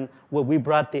production, where we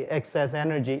brought the excess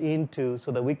energy into,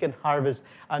 so that we can harvest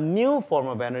a new form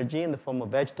of energy in the form of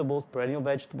vegetables, perennial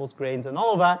vegetables, grains, and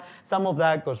all of that. Some of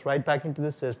that goes right back into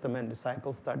the system, and the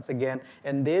cycle starts again.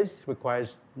 And this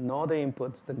requires no other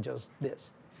inputs than just this.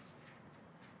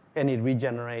 And it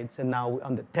regenerates. And now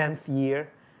on the 10th year,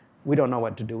 we don't know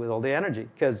what to do with all the energy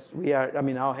because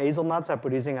our hazelnuts are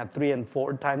producing at 3 and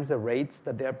 4 times the rates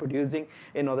that they are producing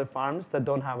in other farms that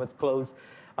don't have a closed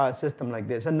system like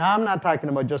this. And now I'm not talking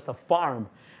about just a farm.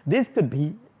 This could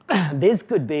be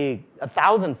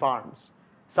 1,000 farms.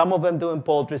 Some of them doing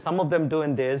poultry, some of them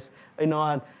doing this,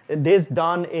 and this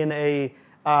done in a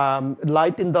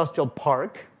light industrial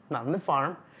park, not on the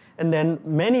farm, and then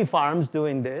many farms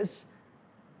doing this.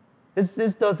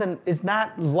 It's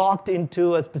not locked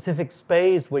into a specific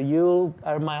space where you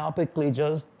are myopically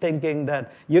just thinking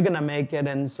that you're going to make it,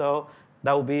 and so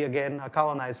that will be, again, a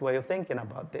colonized way of thinking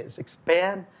about this.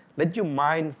 Expand, let your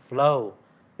mind flow,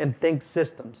 and think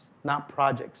systems, not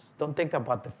projects. Don't think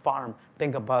about the farm.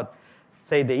 Think about,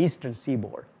 say, the eastern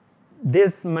seaboard.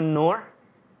 This manure,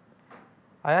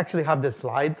 I actually have the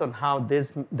slides on how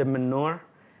the manure,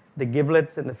 the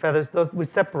giblets and the feathers, we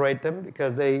separate them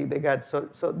because they got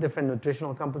so different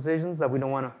nutritional compositions that we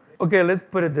don't want to. Okay, let's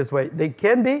put it this way. They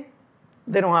can be,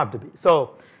 they don't have to be.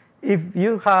 So if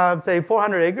you have, say,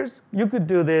 400 acres, you could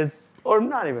do this, or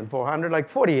not even 400, like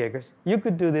 40 acres. You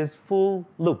could do this full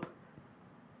loop.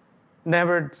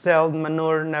 Never sell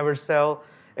manure, never sell,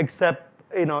 except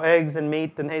eggs and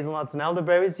meat and hazelnuts and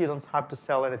elderberries. You don't have to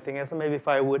sell anything else, maybe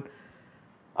firewood.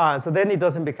 So then it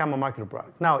doesn't become a marketable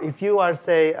product. Now, if you are,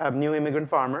 say, a new immigrant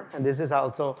farmer, and this is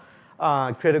also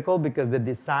critical because the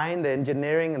design, the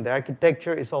engineering, and the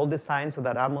architecture is all designed so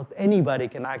that almost anybody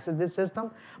can access this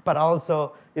system, but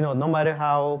also, no matter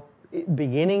how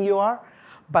beginning you are,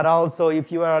 but also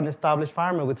if you are an established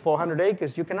farmer with 400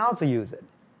 acres, you can also use it.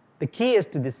 The key is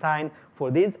to design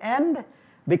for this end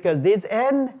because this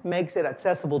end makes it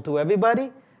accessible to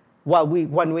everybody.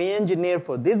 When we engineer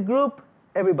for this group,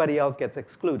 everybody else gets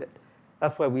excluded.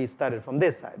 That's why we started from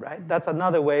this side, right? That's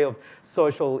another way of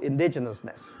social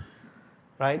indigenousness,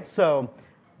 right? So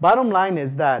bottom line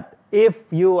is that if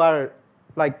you are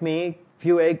like me,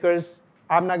 few acres,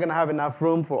 I'm not going to have enough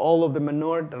room for all of the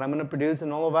manure that I'm going to produce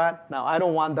and all of that. Now, I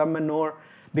don't want that manure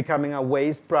becoming a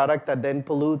waste product that then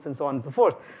pollutes and so on and so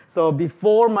forth. So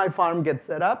before my farm gets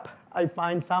set up, I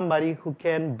find somebody who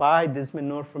can buy this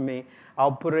manure from me.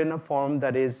 I'll put it in a form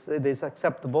that is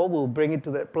acceptable. We'll bring it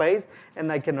to their place,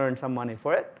 and I can earn some money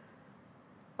for it.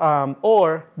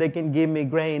 Or they can give me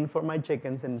grain for my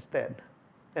chickens instead.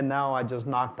 And now I just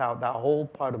knocked out that whole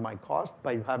part of my cost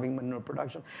by having manure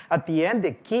production. At the end,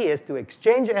 the key is to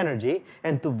exchange energy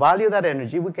and to value that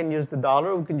energy. We can use the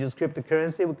dollar. We can use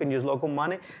cryptocurrency. We can use local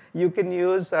money. You can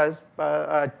use as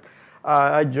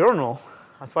a journal.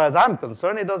 As far as I'm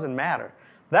concerned, it doesn't matter.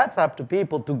 That's up to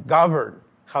people to govern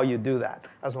how you do that,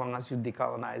 as long as you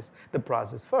decolonize the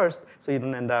process first, so you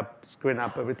don't end up screwing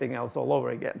up everything else all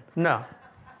over again. No,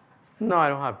 I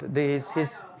don't have to.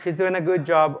 He's doing a good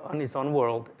job on his own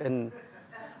world, and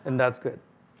that's good.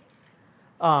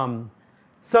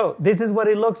 So this is what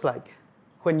it looks like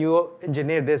when you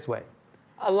engineer this way.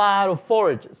 A lot of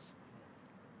forages,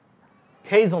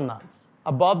 hazelnuts.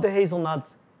 Above the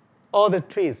hazelnuts, other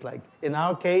trees, like in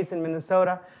our case in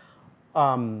Minnesota,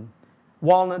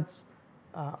 walnuts,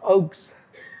 oaks,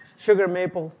 sugar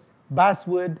maples,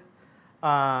 basswood.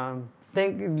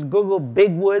 Google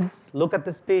big woods, look at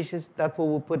the species. That's what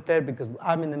we'll put there because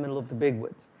I'm in the middle of the big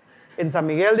woods. In San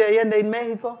Miguel de Allende in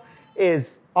Mexico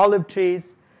is olive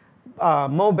trees,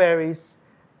 mulberries,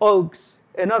 oaks,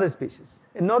 and other species.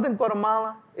 In northern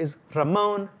Guatemala is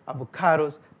ramon,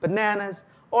 avocados, bananas,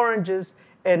 oranges,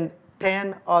 and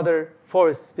 10 other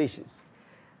forest species.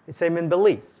 The same in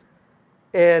Belize.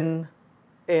 And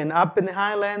up in the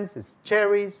highlands, it's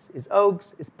cherries, it's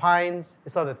oaks, it's pines,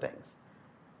 it's other things.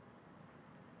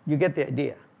 You get the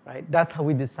idea, right? That's how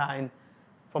we design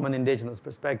from an indigenous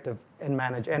perspective and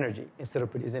manage energy instead of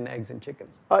producing eggs and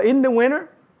chickens. In the winter,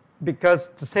 because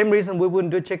the same reason we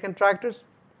wouldn't do chicken tractors,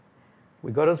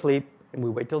 we go to sleep and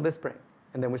we wait till the spring,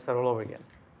 and then we start all over again.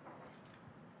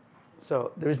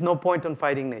 So there is no point on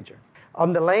fighting nature.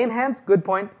 On the laying hens, good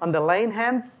point. On the laying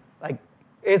hens,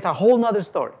 it's a whole nother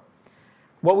story.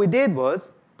 What we did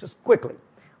was, just quickly,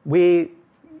 we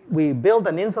built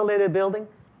an insulated building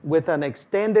with an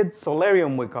extended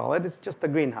solarium, we call it. It's just a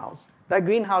greenhouse. That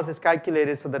greenhouse is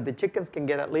calculated so that the chickens can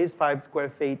get at least 5 square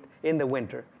feet in the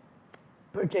winter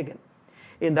per chicken.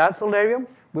 In that solarium,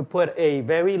 we put a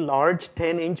very large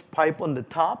 10-inch pipe on the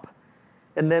top,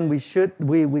 and then we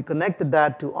connected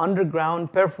that to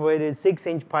underground perforated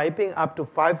 6-inch piping up to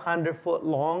 500 foot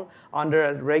long under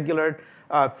a regular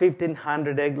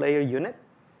 1,500 egg layer unit.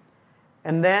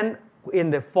 And then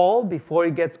in the fall, before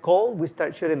it gets cold, we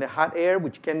start shooting the hot air,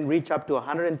 which can reach up to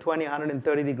 120,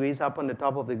 130 degrees up on the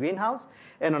top of the greenhouse.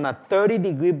 And on a 30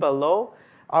 degree below,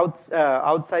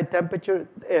 outside temperature.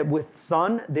 With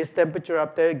sun, this temperature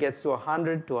up there gets to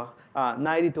 100 to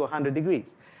 90 to 100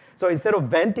 degrees. So instead of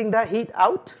venting that heat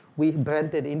out, we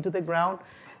vent it into the ground.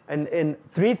 And in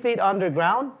 3 feet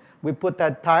underground, we put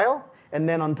that tile. And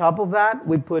then on top of that,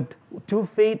 we put 2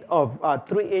 feet of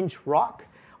 3-inch rock.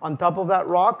 On top of that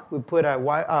rock, we put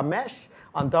a mesh.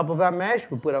 On top of that mesh,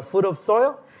 we put a foot of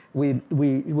soil.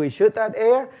 We shoot that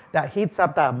air. That heats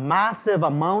up that massive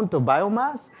amount of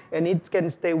biomass. And it can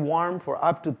stay warm for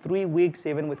up to 3 weeks,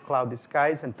 even with cloudy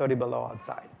skies and 30 below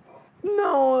outside.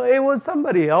 No, it was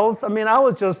somebody else. I mean, I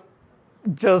was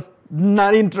just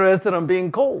not interested in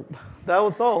being cold. That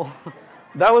was all.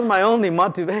 That was my only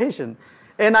motivation.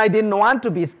 And I didn't want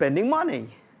to be spending money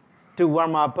to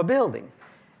warm up a building.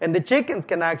 And the chickens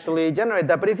can actually generate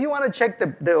that. But if you want to check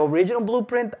the original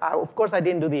blueprint, of course I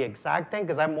didn't do the exact thing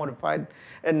because I modified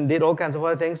and did all kinds of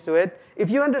other things to it.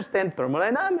 If you understand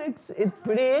thermodynamics, it's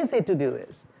pretty easy to do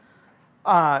this.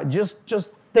 Just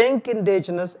think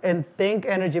indigenous and think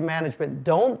energy management.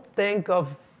 Don't think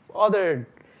of other.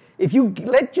 If you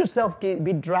let yourself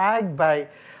be dragged by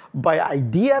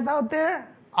ideas out there,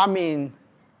 I mean,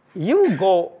 you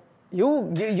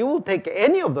will take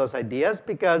any of those ideas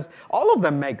because all of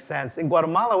them make sense. In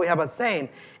Guatemala, we have a saying,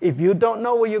 if you don't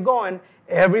know where you're going,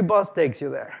 every bus takes you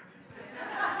there.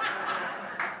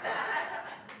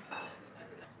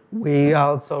 We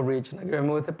also reached an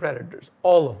agreement with the predators,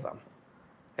 all of them.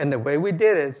 And the way we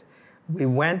did is we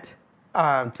went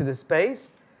to the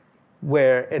space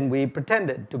and we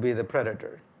pretended to be the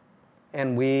predator.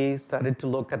 And we started to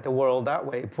look at the world that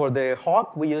way. For the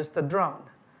hawk, we used a drone.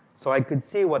 So I could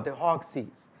see what the hawk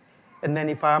sees. And then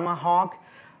if I'm a hawk,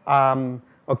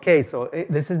 okay, so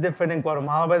this is different in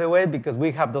Guatemala, by the way, because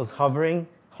we have those hovering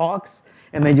hawks.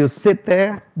 And they just sit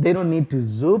there. They don't need to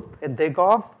zoop and take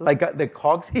off like the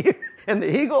hawks here and the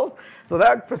eagles. So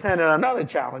that presented another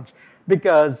challenge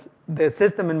because the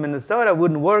system in Minnesota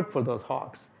wouldn't work for those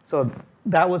hawks. So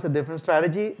that was a different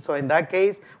strategy. So in that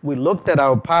case, we looked at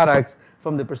our paddocks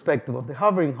from the perspective of the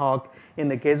hovering hawk. In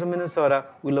the case of Minnesota,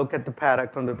 we look at the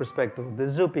paddock from the perspective of the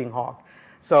zooping hawk.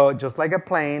 So just like a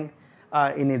plane,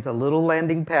 it needs a little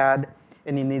landing pad,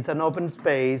 and it needs an open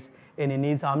space, and it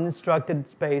needs uninstructed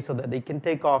space so that they can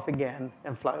take off again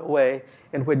and fly away.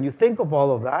 And when you think of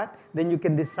all of that, then you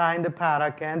can design the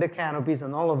paddock and the canopies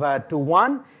and all of that to,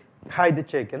 one, hide the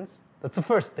chickens. That's the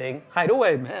first thing. Hide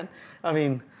away, man. I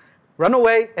mean, run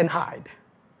away and hide.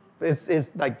 It's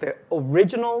like the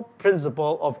original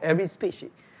principle of every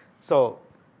species. So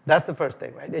that's the first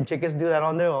thing, right? And chickens do that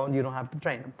on their own. You don't have to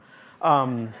train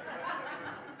them.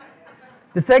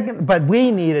 The second, but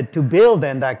we needed to build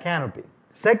then that canopy.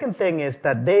 Second thing is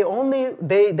that they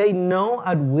know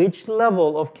at which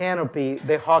level of canopy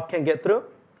the hawk can get through,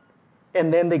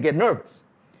 and then they get nervous.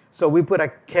 So we put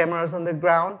cameras on the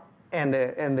ground and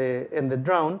the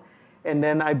drone, and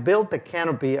then I built a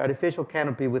canopy, artificial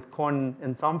canopy with corn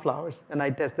and sunflowers, and I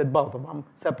tested both of them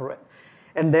separate.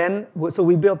 And then, so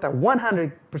we built a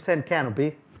 100%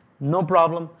 canopy, no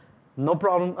problem.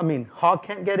 I mean, hawk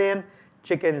can't get in,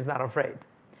 chicken is not afraid.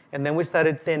 And then we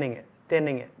started thinning it.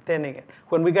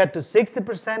 When we got to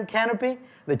 60% canopy,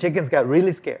 the chickens got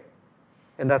really scared.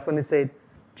 And that's when they said,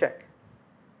 check.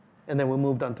 And then we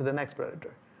moved on to the next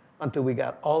predator until we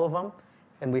got all of them,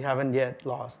 and we haven't yet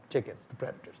lost chickens to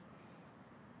predators.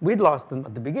 We'd lost them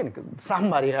at the beginning because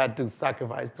somebody had to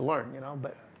sacrifice to learn,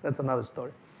 but that's another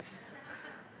story.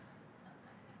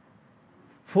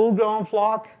 Full-grown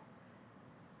flock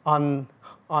on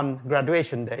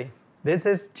graduation day. This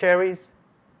is cherries.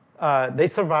 They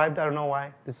survived, I don't know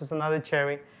why. This is another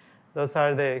cherry. Those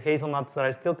are the hazelnuts that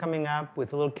are still coming up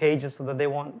with little cages so that they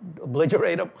won't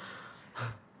obliterate them.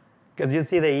 Because you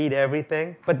see they eat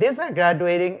everything. But these are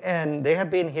graduating, and they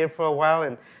have been here for a while,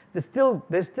 and there's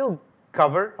still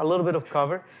cover, a little bit of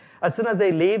cover. As soon as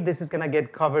they leave, this is going to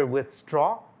get covered with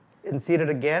straw and seeded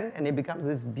again, and it becomes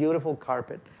this beautiful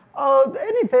carpet. Oh,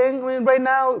 anything. I mean, right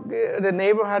now, the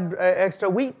neighbor had extra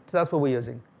wheat, so that's what we're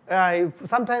using.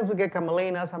 Sometimes we get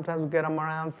camelina, sometimes we get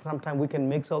amaranth, sometimes we can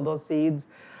mix all those seeds.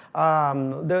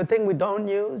 The thing we don't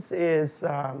use is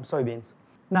soybeans.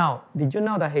 Now, did you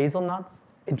know that hazelnuts,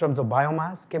 in terms of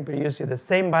biomass, can produce you the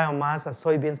same biomass as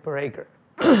soybeans per acre?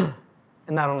 And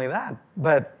not only that,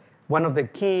 but one of the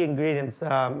key ingredients,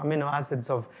 amino acids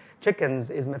of chickens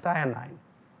is methionine.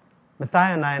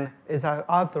 Methionine is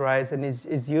authorized and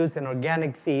is used in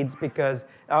organic feeds because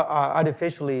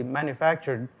artificially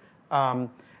manufactured,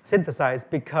 synthesized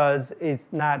because it's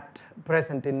not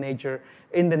present in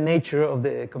the nature of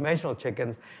the conventional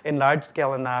chickens in large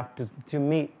scale enough to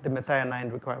meet the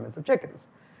methionine requirements of chickens.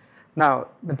 Now,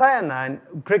 methionine,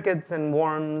 crickets and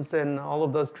worms and all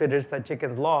of those critters that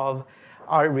chickens love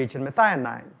are rich in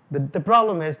methionine. The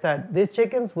problem is that these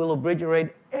chickens will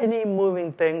refrigerate any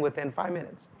moving thing within 5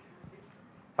 minutes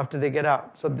after they get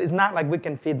out. So it's not like we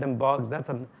can feed them bugs. That's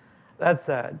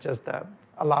just a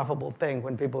laughable thing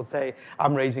when people say,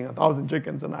 I'm raising 1,000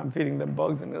 chickens and I'm feeding them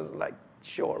bugs. And it's like,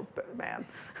 sure, man,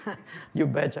 you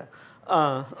betcha.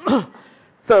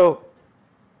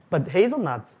 But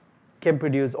hazelnuts can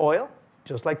produce oil,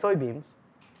 just like soybeans.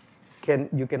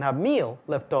 You can have meal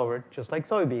left over, just like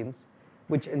soybeans,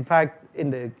 which in fact, in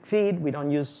the feed, we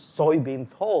don't use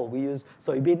soybeans whole. We use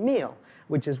soybean meal,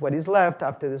 which is what is left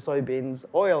after the soybeans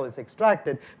oil is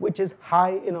extracted, which is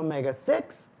high in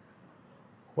omega-6,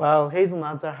 while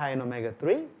hazelnuts are high in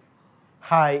omega-3,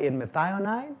 high in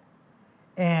methionine,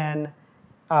 and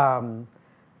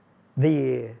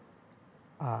the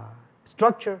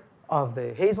structure of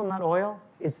the hazelnut oil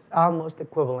is almost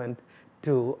equivalent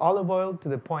to olive oil, to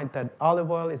the point that olive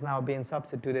oil is now being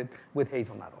substituted with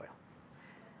hazelnut oil.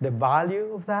 The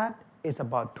value of that is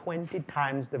about 20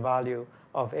 times the value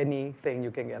of anything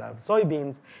you can get out of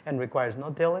soybeans, and requires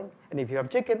no tilling. And if you have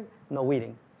chicken, no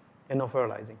weeding and no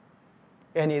fertilizing.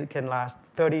 And it can last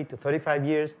 30 to 35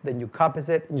 years. Then you coppice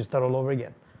it and you start all over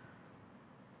again.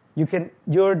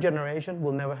 Your generation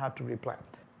will never have to replant.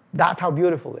 That's how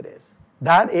beautiful it is.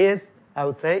 That is, I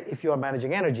would say, if you are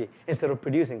managing energy instead of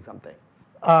producing something.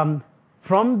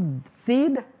 From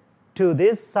seed to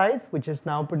this size, which is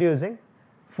now producing,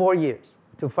 4 years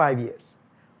to 5 years.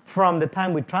 From the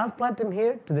time we transplant them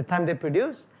here to the time they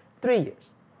produce, 3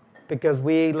 years. Because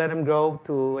we let them grow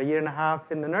to 1.5 years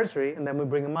in the nursery, and then we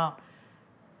bring them out.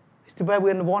 It's too bad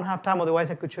we won't have time,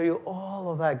 otherwise I could show you all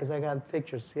of that, because I got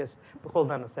pictures. Yes, but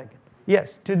hold on a second.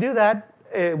 Yes, to do that,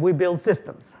 we build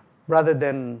systems rather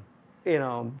than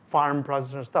farm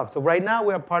processor stuff. So right now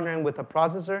we are partnering with a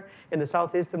processor in the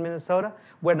southeastern Minnesota.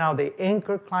 We're now the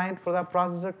anchor client for that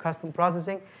processor, custom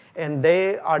processing, and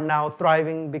they are now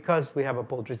thriving because we have a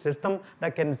poultry system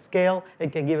that can scale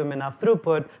and can give them enough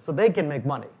throughput so they can make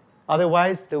money.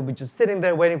 Otherwise, they'll be just sitting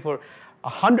there waiting for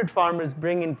 100 farmers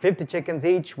bringing 50 chickens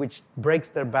each, which breaks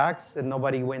their backs and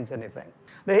nobody wins anything.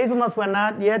 The hazelnuts we're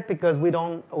not yet because we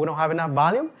don't have enough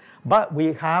volume, but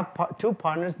we have 2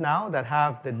 partners now that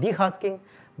have the dehusking,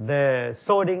 the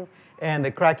sorting, and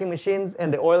the cracking machines,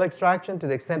 and the oil extraction, to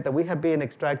the extent that we have been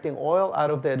extracting oil out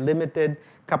of the limited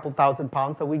couple thousand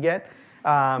pounds that we get.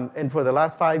 And for the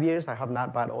last 5 years, I have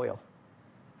not bought oil.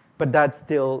 But that's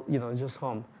still, just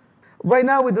home. Right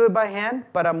now, we do it by hand,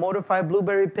 but a modified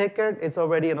blueberry picker is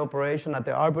already in operation at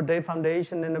the Arbor Day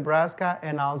Foundation in Nebraska,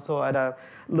 and also at a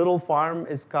little farm.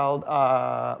 It's called,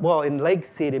 in Lake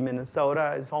City,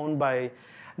 Minnesota. It's owned by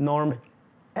Norm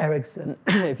Erickson,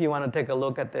 if you want to take a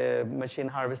look at the machine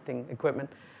harvesting equipment.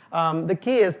 The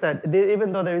key is that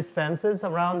even though there is fences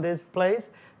around this place,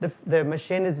 the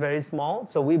machine is very small.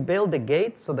 So we build the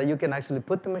gate so that you can actually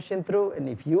put the machine through, and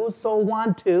if you so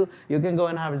want to, you can go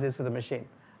and harvest this with the machine.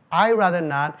 I rather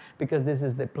not, because this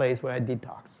is the place where I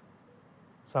detox.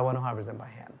 So I want to harvest them by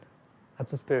hand.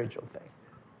 That's a spiritual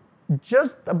thing.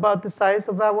 Just about the size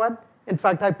of that one. In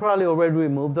fact, I probably already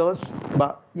removed those,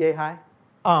 about yay high.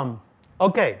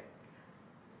 Okay.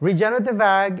 Regenerative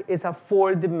ag is a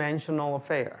 4-dimensional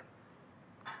affair.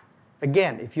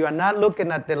 Again, if you are not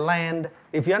looking at the land,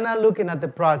 if you're not looking at the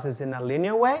process in a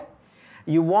linear way,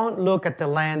 you won't look at the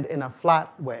land in a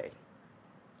flat way.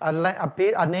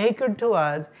 An acre to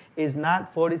us is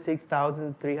not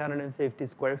 46,350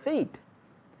 square feet.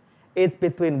 It's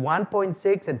between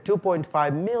 1.6 and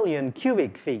 2.5 million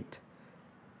cubic feet,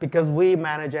 because we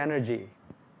manage energy,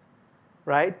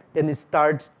 right? And it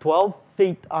starts 12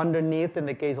 feet underneath in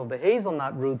the case of the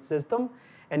hazelnut root system,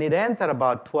 and it ends at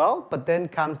about 12, but then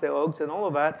comes the oaks and all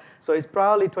of that. So it's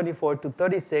probably 24 to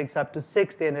 36, up to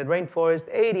 60, and the rainforest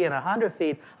 80 and 100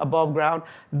 feet above ground.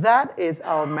 That is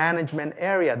our management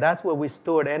area. That's where we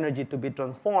store energy to be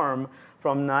transformed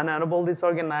from non-edible,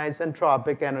 disorganized,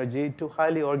 entropic energy to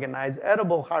highly organized,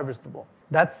 edible, harvestable.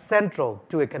 That's central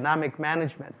to economic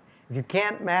management. If you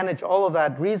can't manage all of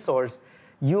that resource,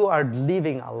 you are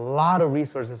leaving a lot of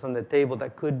resources on the table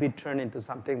that could be turned into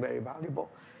something very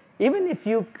valuable. Even if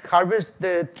you harvest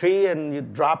the tree and you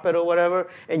drop it or whatever,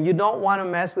 and you don't want to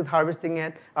mess with harvesting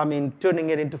it, turning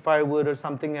it into firewood or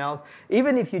something else,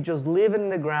 even if you just leave it in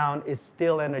the ground, it's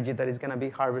still energy that is going to be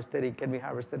harvested. It can be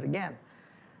harvested again.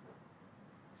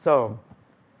 So,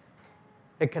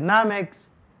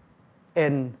 economics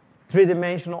and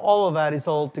 3-dimensional, all of that is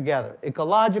all together.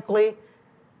 Ecologically,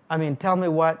 tell me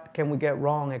what can we get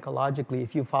wrong ecologically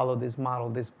if you follow this model,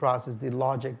 this process, the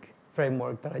logic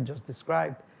framework that I just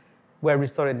described. We're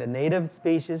restoring the native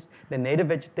species, the native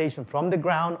vegetation from the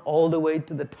ground all the way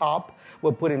to the top.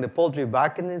 We're putting the poultry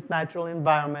back in its natural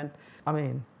environment. I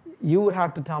mean, you would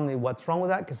have to tell me what's wrong with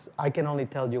that, because I can only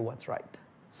tell you what's right.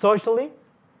 Socially,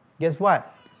 guess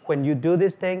what? When you do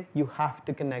this thing, you have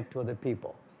to connect to other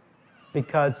people,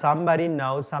 because somebody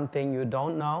knows something you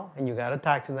don't know, and you got to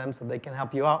talk to them so they can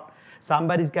help you out.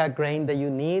 Somebody's got grain that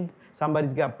you need.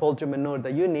 Somebody's got poultry manure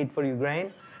that you need for your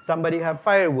grain. Somebody have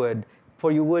firewood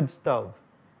for your wood stove.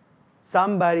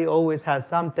 Somebody always has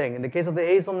something. In the case of the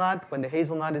hazelnut, when the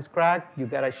hazelnut is cracked, you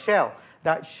got a shell.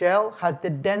 That shell has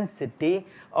the density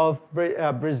of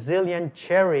Brazilian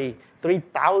cherry,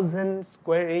 3,000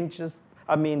 square inches,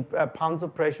 pounds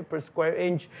of pressure per square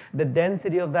inch. The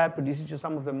density of that produces you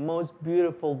some of the most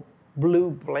beautiful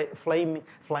blue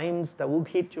flames that will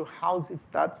hit your house if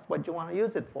that's what you want to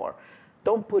use it for.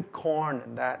 Don't put corn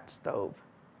in that stove.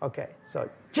 Okay, so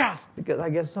just because I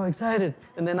get so excited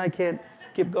and then I can't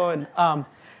keep going.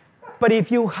 But if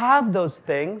you have those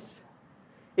things,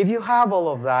 if you have all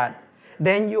of that,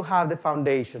 then you have the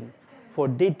foundation for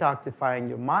detoxifying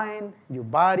your mind, your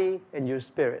body, and your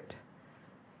spirit.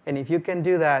 And if you can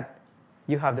do that,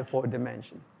 you have the fourth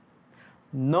dimension.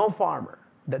 No farmer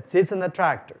that sits in a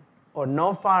tractor, or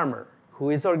no farmer who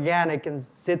is organic and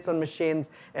sits on machines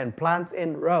and plants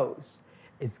in rows,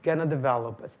 is going to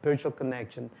develop a spiritual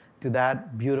connection to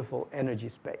that beautiful energy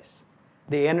space.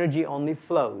 The energy only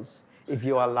flows if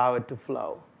you allow it to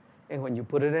flow. And when you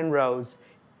put it in rows,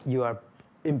 you are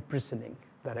imprisoning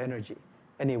that energy,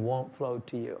 and it won't flow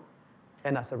to you.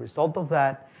 And as a result of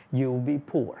that, you will be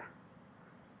poor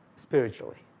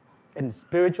spiritually. And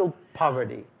spiritual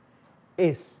poverty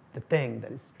is the thing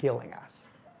that is killing us.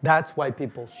 That's why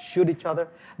people shoot each other.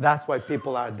 That's why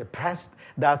people are depressed.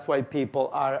 That's why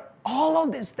people are... All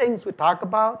of these things we talk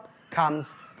about comes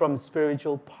from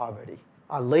spiritual poverty.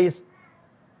 At least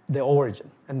the origin.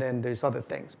 And then there's other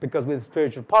things. Because with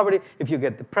spiritual poverty, if you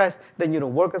get depressed, then you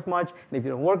don't work as much. And if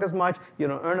you don't work as much, you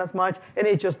don't earn as much. And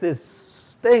it's just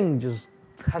this thing just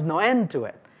has no end to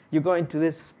it. You go into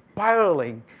this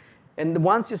spiraling. And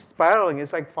once you're spiraling,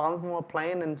 it's like falling from a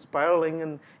plane and spiraling.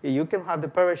 And you can have the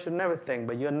parachute and everything,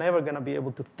 but you're never going to be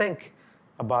able to think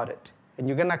about it. And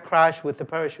you're going to crash with the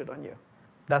parachute on you.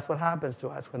 That's what happens to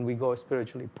us when we go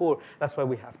spiritually poor. That's why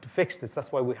we have to fix this.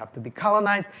 That's why we have to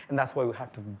decolonize. And that's why we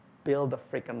have to build a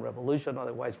freaking revolution.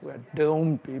 Otherwise, we're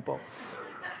doomed, people.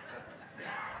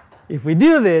 If we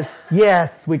do this,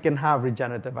 yes, we can have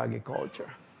regenerative agriculture.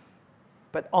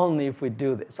 But only if we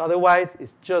do this. Otherwise,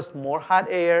 it's just more hot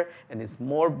air, and it's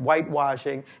more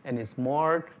whitewashing, and it's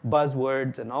more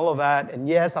buzzwords and all of that. And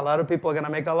yes, a lot of people are going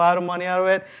to make a lot of money out of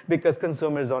it because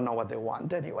consumers don't know what they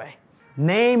want anyway.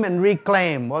 Name and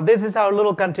reclaim. Well, this is our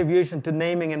little contribution to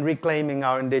naming and reclaiming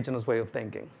our indigenous way of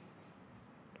thinking.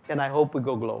 And I hope we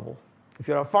go global. If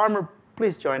you're a farmer,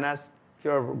 please join us. If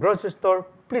you're a grocery store,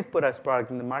 please put our product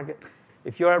in the market.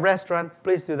 If you're a restaurant,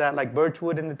 please do that, like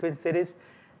Birchwood in the Twin Cities.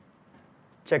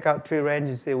 Check out Tree Range.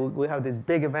 You see, we have this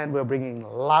big event. We're bringing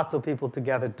lots of people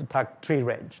together to talk Tree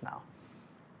Range now.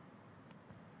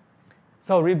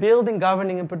 So rebuilding,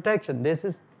 governing, and protection. This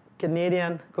is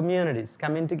Canadian communities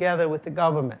coming together with the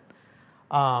government.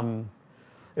 In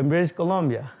British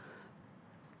Columbia,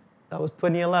 that was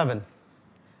 2011.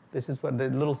 This is what the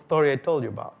little story I told you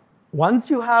about.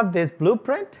 Once you have this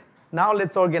blueprint, now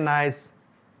let's organize.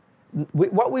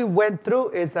 What we went through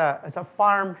is a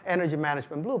farm energy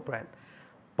management blueprint.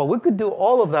 But we could do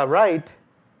all of that right,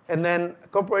 and then a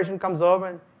corporation comes over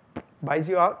and buys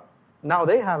you out. Now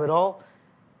they have it all,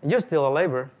 and you're still a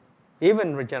labor,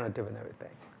 even regenerative and everything,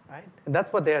 right? And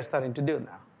that's what they are starting to do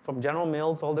now, from General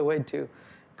Mills all the way to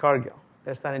Cargill.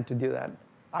 They're starting to do that,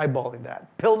 eyeballing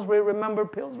that. Pillsbury, remember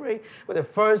Pillsbury? With the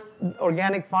first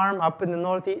organic farm up in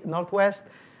the northwest,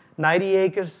 90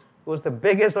 acres. Was the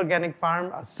biggest organic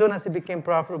farm. As soon as it became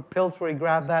profitable, Pillsbury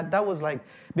grabbed that. That was like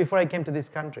before I came to this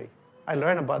country. I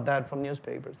learned about that from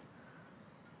newspapers.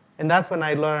 And that's when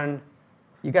I learned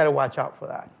you got to watch out for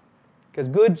that. Because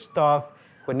good stuff,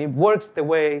 when it works the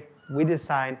way we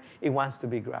design, it wants to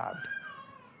be grabbed.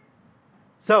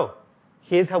 So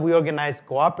here's how we organize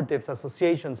cooperatives,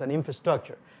 associations, and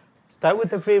infrastructure. Start with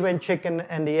the free-range chicken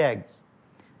and the eggs.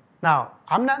 Now,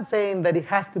 I'm not saying that it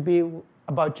has to be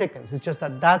about chickens. It's just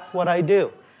that that's what I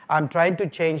do. I'm trying to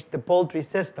change the poultry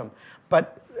system.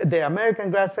 But the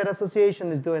American Grass-Fed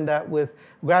Association is doing that with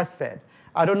grass-fed.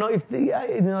 I don't know if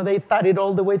they thought it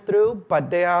all the way through, but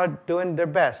they are doing their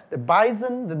best. The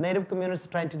bison, the native communities are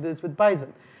trying to do this with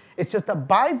bison. It's just that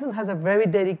bison has a very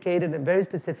dedicated and very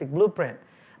specific blueprint.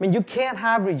 I mean, you can't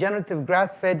have regenerative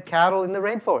grass-fed cattle in the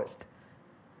rainforest.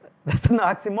 That's an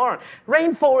oxymoron.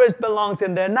 Rainforest belongs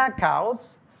in there, not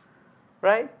cows.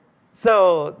 right?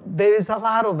 So there is a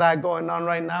lot of that going on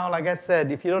right now. Like I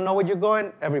said, if you don't know where you're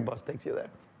going, every bus takes you there.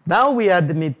 Now we add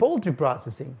the meat poultry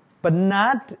processing, but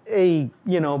not a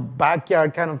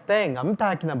backyard kind of thing. I'm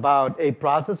talking about a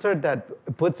processor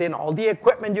that puts in all the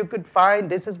equipment you could find.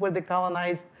 This is where the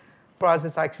colonized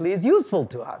process actually is useful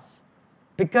to us,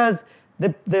 because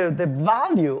the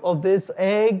value of this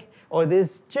egg or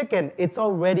this chicken, it's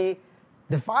already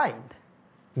defined.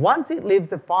 Once it leaves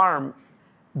the farm,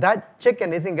 that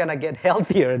chicken isn't going to get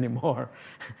healthier anymore.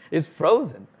 It's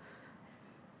frozen.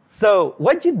 So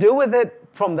what you do with it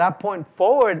from that point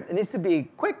forward, it needs to be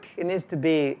quick, it needs to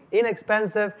be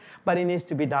inexpensive, but it needs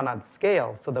to be done at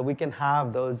scale so that we can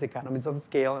have those economies of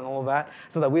scale and all of that,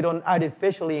 so that we don't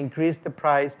artificially increase the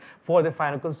price for the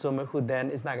final consumer who then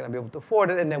is not going to be able to afford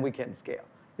it, and then we can't scale.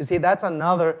 You see, that's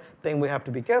another thing we have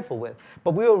to be careful with.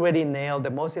 But we already nailed the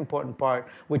most important part,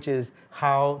 which is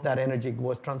how that energy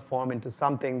was transformed into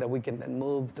something that we can then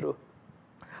move through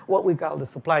what we call the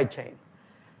supply chain.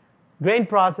 Grain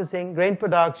processing, grain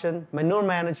production, manure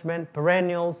management,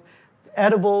 perennials,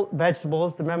 edible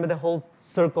vegetables. Remember the whole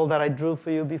circle that I drew for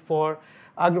you before?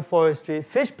 Agroforestry,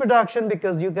 fish production,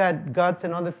 because you got guts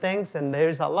and other things, and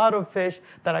there's a lot of fish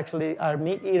that actually are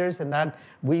meat eaters, and that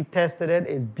we tested it,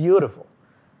 is beautiful.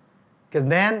 Because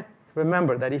then,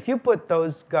 remember that if you put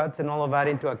those guts and all of that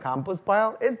into a compost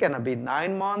pile, it's going to be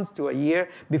 9 months to a year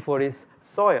before it's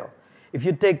soil. If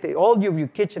you take all your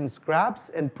kitchen scraps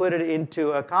and put it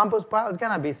into a compost pile, it's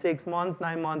going to be 6 months,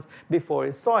 9 months before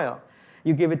it's soil.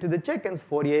 You give it to the chickens,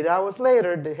 48 hours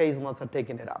later, the hazelnuts are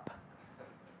taking it up.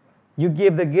 You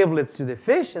give the giblets to the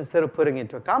fish, instead of putting it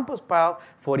into a compost pile,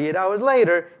 48 hours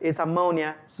later, it's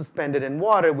ammonia suspended in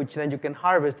water, which then you can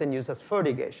harvest and use as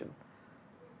fertigation.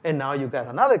 And now you've got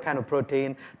another kind of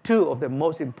protein, 2 of the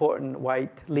most important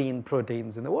white lean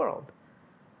proteins in the world,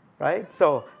 right?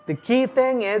 So the key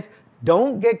thing is,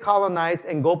 don't get colonized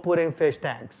and go put in fish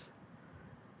tanks.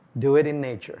 Do it in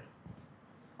nature.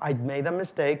 I made a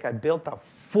mistake. I built a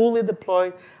fully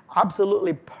deployed,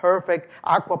 absolutely perfect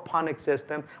aquaponic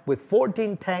system with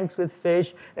 14 tanks with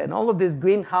fish and all of these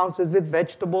greenhouses with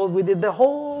vegetables. We did the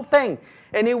whole thing.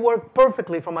 And it worked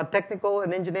perfectly from a technical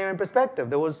and engineering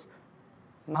perspective. There was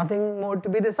nothing more to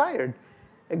be desired,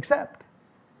 except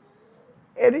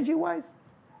energy-wise,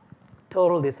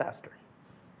 total disaster.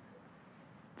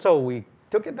 So we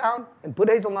took it down and put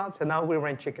hazelnuts, and now we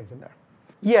run chickens in there.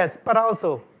 Yes, but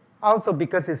also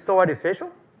because it's so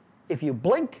artificial, if you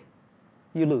blink,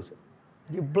 you lose it.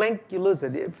 You blink, you lose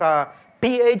it. If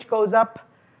pH goes up,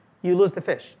 you lose the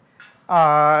fish.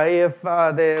 If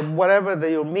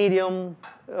your medium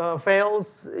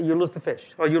fails, you lose the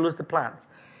fish, or you lose the plants.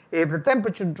 If the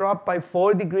temperature dropped by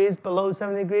 4 degrees below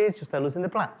 7 degrees, you start losing the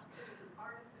plants.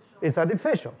 It's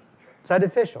artificial. It's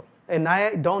artificial. And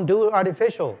I don't do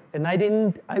artificial. And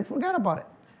I forgot about it.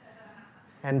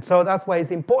 And so that's why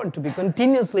it's important to be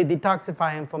continuously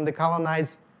detoxifying from the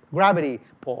colonized gravity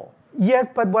pole. Yes,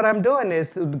 but what I'm doing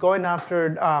is going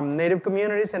after native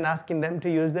communities and asking them to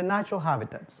use the natural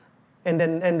habitats and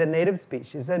the native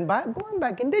species. And going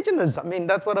back indigenous,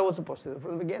 that's what I was supposed to do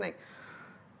from the beginning.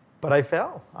 But I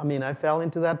fell. I fell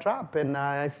into that trap, and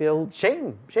I feel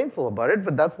shameful about it.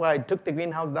 But that's why I took the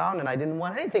greenhouse down, and I didn't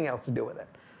want anything else to do with it.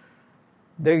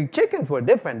 The chickens were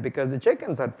different, because the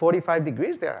chickens at 45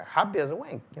 degrees, they're happy as a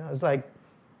wink. It's like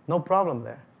no problem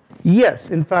there.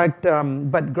 Yes, in fact,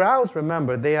 but grouse,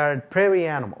 remember, they are prairie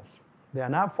animals. They are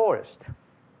not forest.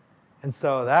 And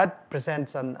so that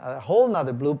presents a whole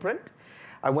nother blueprint.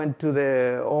 I went to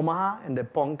the Omaha and the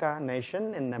Ponca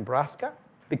Nation in Nebraska,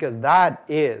 because that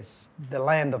is the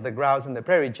land of the grouse and the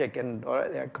prairie chicken, or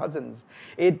their cousins.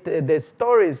 The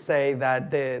stories say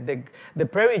that the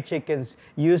prairie chickens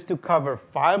used to cover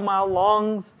 5 mile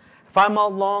long,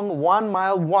 1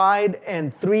 mile wide,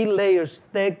 and 3 layers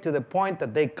thick, to the point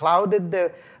that they clouded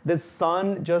the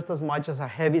sun just as much as a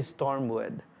heavy storm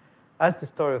would. That's the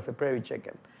story of the prairie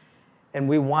chicken. And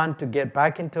we want to get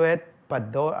back into it,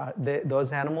 but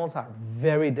those animals are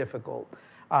very difficult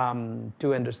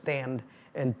to understand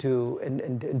and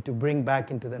to bring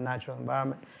back into the natural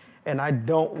environment. And I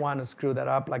don't want to screw that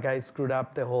up like I screwed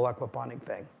up the whole aquaponic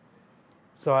thing.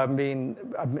 So I've been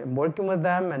working with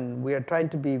them, and we are trying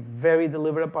to be very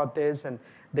deliberate about this, and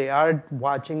they are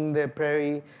watching the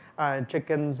prairie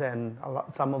chickens, and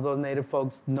some of those native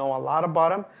folks know a lot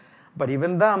about them, but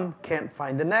even them can't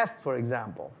find the nest, for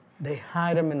example. They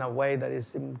hide them in a way that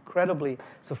is incredibly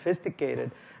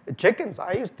sophisticated. The chickens,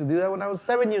 I used to do that when I was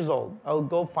 7 years old. I would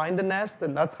go find the nest,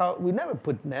 and that's how, we never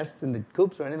put nests in the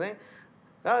coops or anything.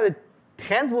 No, the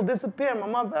hens will disappear. My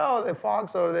mom, the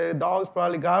fox or the dogs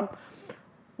probably got them.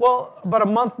 Well, about a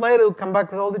month later, we'll come back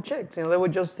with all the chicks. They were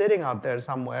just sitting out there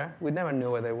somewhere. We never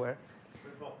knew where they were.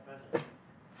 What about pheasant?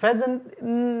 Pheasant,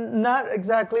 not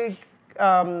exactly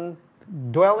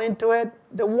dwell into it.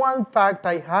 The one fact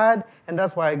I had, and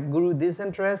that's why I grew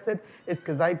disinterested, is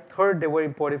because I heard they were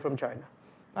imported from China.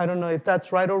 I don't know if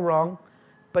that's right or wrong,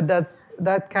 but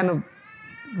that kind of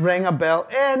rang a bell,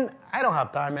 and I don't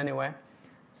have time anyway.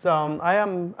 So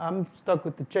I'm stuck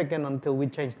with the chicken until we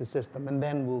change the system, and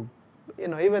then we'll,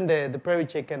 even the prairie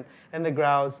chicken and the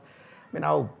grouse. I mean,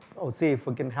 I'll see if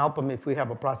we can help them if we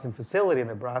have a processing facility in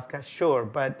Nebraska, sure,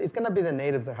 but it's going to be the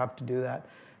natives that have to do that,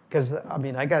 because,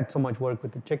 I got so much work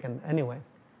with the chicken anyway.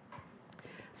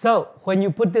 So when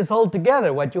you put this all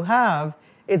together, what you have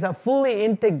is a fully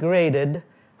integrated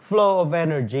flow of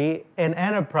energy and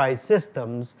enterprise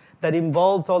systems that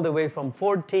involves all the way from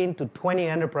 14 to 20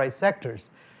 enterprise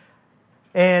sectors.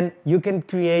 And you can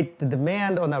create the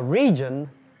demand on a region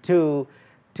to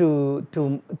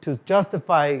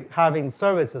justify having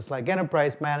services like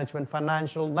enterprise management,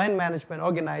 financial, land management,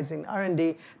 organizing,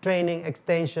 R&D, training,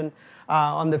 extension.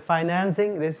 On the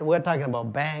financing, we're talking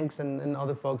about banks and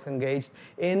other folks engaged.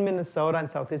 In Minnesota and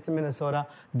southeastern Minnesota,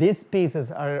 these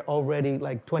pieces are already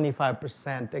like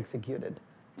 25% executed.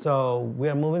 So we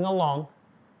are moving along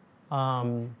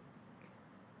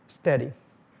steady.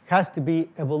 Has to be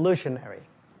evolutionary.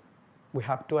 We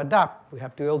have to adapt. We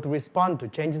have to be able to respond to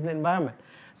changes in the environment.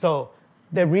 So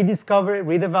the rediscovery,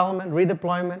 redevelopment,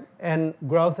 redeployment, and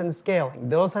growth and scaling.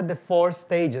 Those are the 4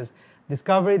 stages: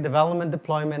 discovery, development,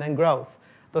 deployment, and growth.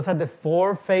 Those are the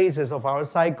 4 phases of our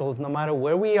cycles, no matter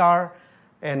where we are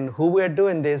and who we're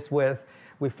doing this with.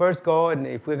 We first go, and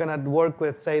if we're going to work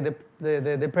with, say, the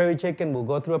prairie chicken, we'll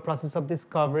go through a process of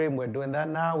discovery, and we're doing that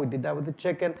now. We did that with the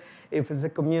chicken. If it's a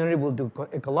community, we'll do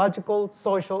ecological,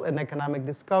 social, and economic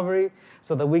discovery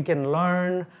so that we can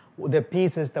learn the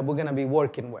pieces that we're going to be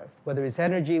working with, whether it's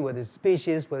energy, whether it's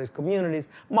species, whether it's communities,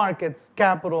 markets,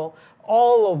 capital,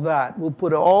 all of that. We'll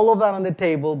put all of that on the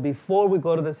table before we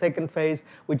go to the second phase,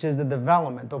 which is the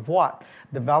development of what?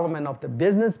 Development of the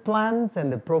business plans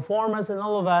and the pro formas and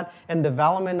all of that, and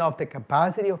development of the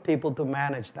capacity of people to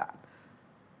manage that.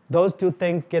 Those 2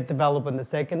 things get developed in the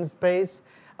second phase.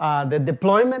 The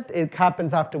deployment, it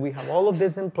happens after we have all of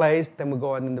this in place, then we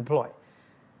go in and deploy.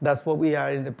 That's what we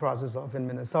are in the process of in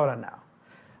Minnesota now.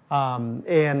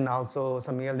 And also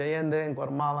San Miguel de Allende, in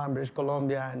Guatemala, and British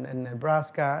Columbia, and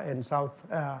Nebraska, and South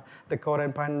Dakota,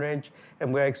 and Pine Ridge.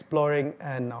 And we're exploring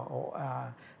in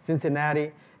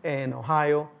Cincinnati, and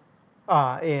Ohio,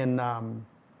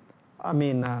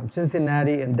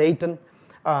 Cincinnati and Dayton,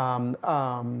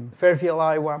 Fairfield,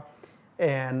 Iowa.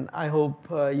 And I hope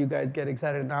you guys get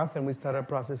excited enough and we start our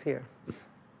process here.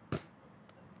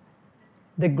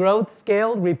 The growth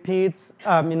scale repeats,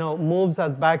 moves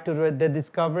us back to the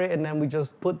discovery, and then we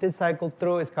just put this cycle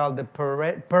through. It's called the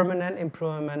Permanent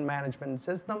Improvement Management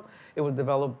System. It was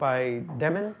developed by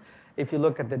Deming. If you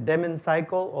look at the Deming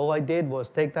cycle, all I did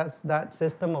was take that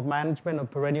system of management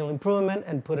of perennial improvement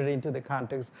and put it into the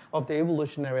context of the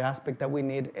evolutionary aspect that we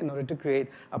need in order to create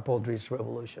a poultry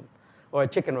revolution, or a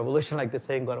chicken revolution, like they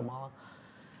say in Guatemala.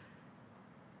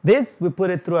 This, we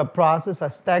put it through a process, a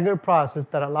staggered process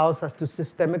that allows us to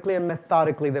systemically and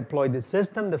methodically deploy the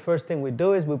system. The first thing we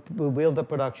do is we build a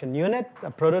production unit,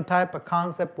 a prototype, a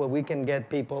concept where we can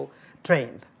get people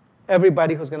trained.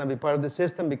 Everybody who's going to be part of the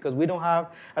system, because we don't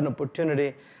have an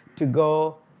opportunity to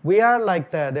go. We are like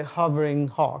the hovering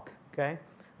hawk, okay?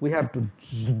 We have to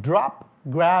drop,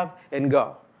 grab, and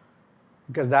go,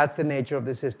 because that's the nature of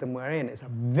the system we're in. It's a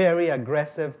very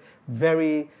aggressive,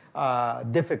 very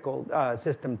difficult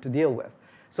system to deal with.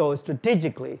 So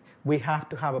strategically, we have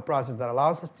to have a process that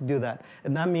allows us to do that.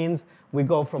 And that means we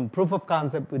go from proof of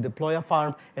concept, we deploy a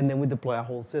farm, and then we deploy a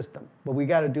whole system. But we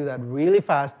got to do that really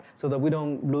fast so that we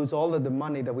don't lose all of the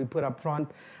money that we put up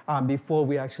front before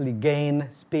we actually gain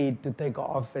speed to take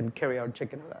off and carry our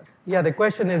chicken with us. Yeah, the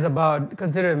question is about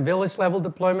considering village level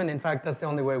deployment. In fact, that's the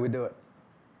only way we do it.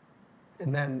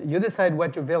 And then you decide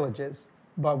what your village is,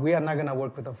 but we are not going to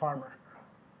work with a farmer.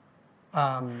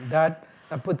 That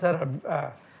puts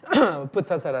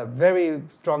us at a very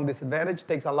strong disadvantage,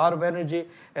 takes a lot of energy,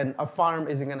 and a farm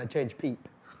isn't going to change peep,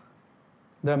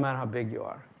 no matter how big you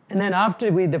are. And then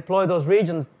after we deploy those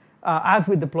regions, as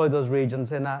we deploy those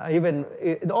regions, and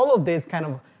all of this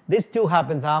this too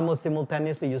happens almost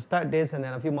simultaneously. You start this, and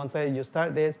then a few months later you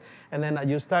start this, and then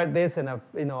you start this, and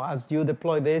as you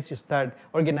deploy this, you start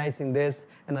organizing this,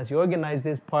 and as you organize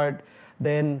this part,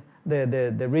 then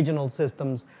the regional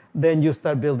systems, then you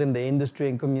start building the industry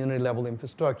and community level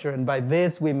infrastructure. And by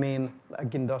this we mean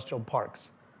like industrial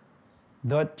parks.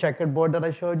 That checkerboard that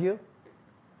I showed you,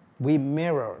 we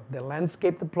mirror the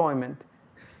landscape deployment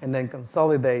and then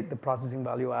consolidate the processing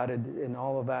value added in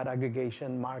all of that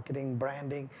aggregation, marketing,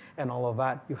 branding, and all of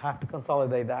that. You have to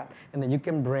consolidate that. And then you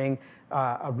can bring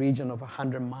a region of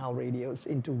 100-mile radius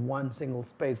into one single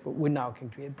space. But we now can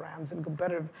create brands and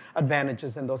competitive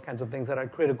advantages and those kinds of things that are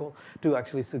critical to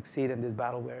actually succeed in this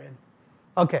battle we're in.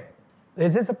 Okay,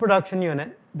 this is a production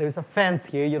unit. There's a fence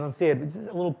here. You don't see it. It's just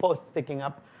a little post sticking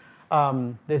up.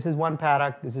 This is one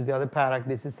paddock. This is the other paddock.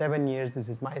 This is 7 years. This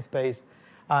is my space.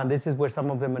 This is where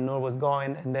some of the manure was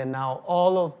going, and then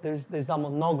now there's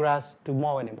almost no grass to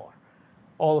mow anymore.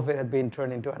 All of it has been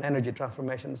turned into an energy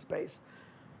transformation space.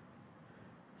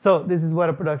 So this is what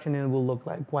a production unit will look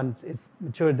like once it's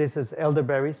mature. This is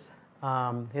elderberries.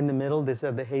 In the middle, these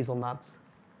are the hazelnuts.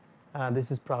 This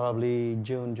is probably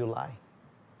June, July.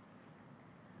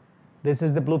 This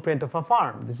is the blueprint of a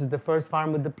farm. This is the first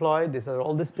farm we deployed. These are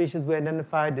all the species we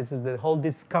identified. This is the whole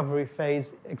discovery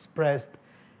phase expressed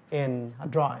in a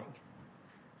drawing.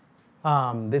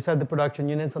 These are the production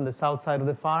units on the south side of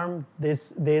the farm.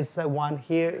 This one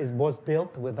here was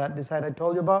built with that design I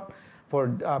told you about for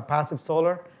passive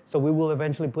solar. So we will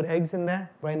eventually put eggs in there.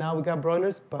 Right now we got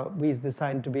broilers, but we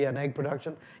designed to be an egg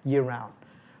production year-round.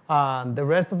 The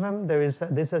rest of them,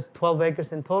 this is 12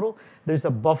 acres in total. There's a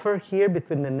buffer here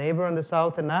between the neighbor on the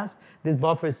south and us. This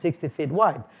buffer is 60 feet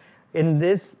wide. In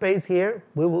this space here,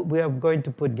 we are going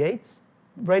to put gates.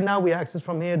 Right now we access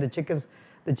from here. The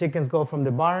chickens go from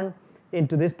the barn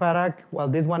into this paddock while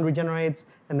this one regenerates,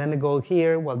 and then they go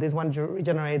here while this one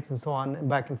regenerates, and so on, and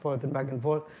back and forth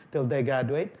till they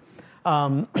graduate.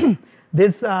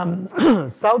 This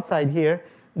south side here,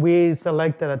 we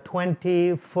selected a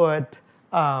 20-foot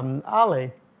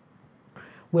alley.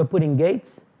 We're putting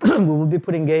gates. We will be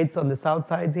putting gates on the south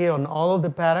sides here on all of the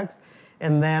paddocks,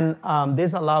 and then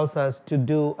this allows us to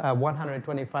do a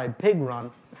 125 pig run.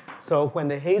 So when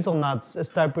the hazelnuts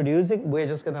start producing, we're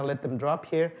just going to let them drop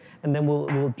here, and then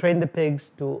we'll train the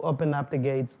pigs to open up the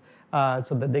gates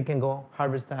so that they can go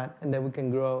harvest that, and then we can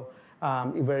grow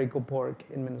Iberico pork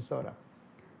in Minnesota.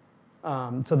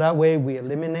 So that way we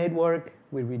eliminate work,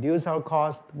 we reduce our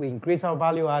cost, we increase our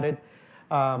value added,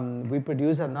 we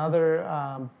produce another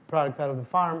product out of the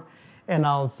farm, and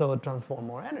also transform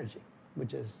more energy,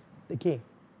 which is the key.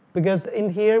 Because in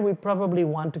here, we probably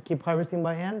want to keep harvesting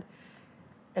by hand,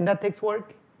 and that takes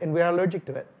work, and we are allergic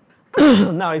to it.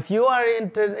 Now, if you are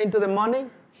into the money,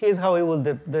 here's how it will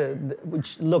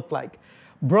which look like.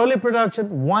 Broiler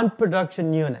production, one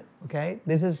production unit, okay?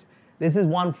 This is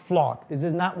one flock. This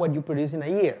is not what you produce in a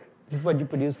year. This is what you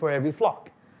produce for every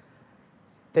flock.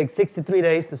 Takes 63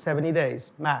 days to 70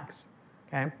 days, max,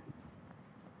 okay?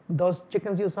 Those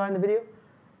chickens you saw in the video,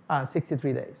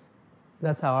 63 days.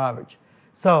 That's our average.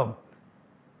 So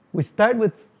we start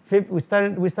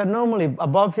normally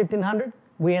above 1,500.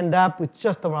 We end up with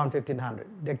just around 1,500.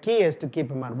 The key is to keep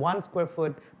them at 1 square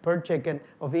foot per chicken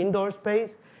of indoor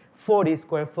space, 40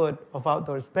 square foot of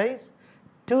outdoor space,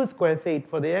 2 square feet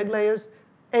for the egg layers,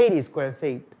 80 square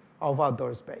feet of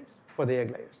outdoor space for the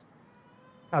egg layers.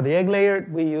 Now the egg layer,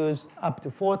 we use up to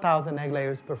 4,000 egg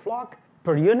layers per flock,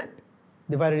 per unit,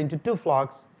 divided into 2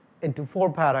 flocks, into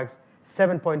 4 paddocks,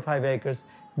 7.5 acres.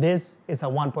 This is a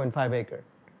 1.5 acre,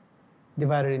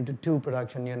 divided into 2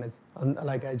 production units,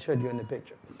 like I showed you in the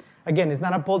picture. Again, it's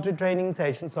not a poultry training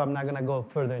session, so I'm not going to go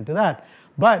further into that.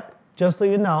 But just so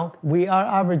you know, we are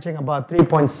averaging about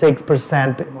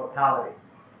 3.6% mortality,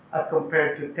 as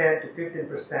compared to 10 to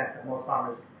 15% that most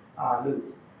farmers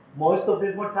lose. Most of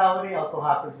this mortality also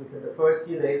happens within the first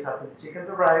few days after the chickens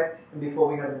arrive and before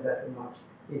we have invested much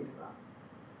into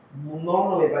them.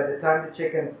 Normally, by the time the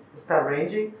chickens start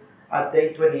ranging, at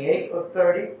day 28 or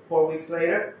 30, 4 weeks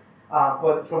later,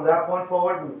 but from that point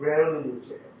forward, we rarely lose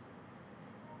chickens.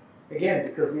 Again,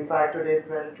 because we factored in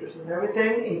predators and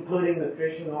everything, including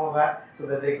nutrition and all that, so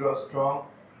that they grow strong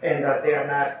and that they are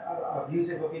not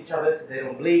abusive of each other, so they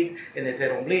don't bleed. And if they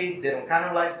don't bleed, they don't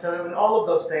cannibalize each other. And all of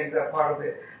those things are part of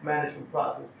the management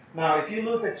process. Now, if you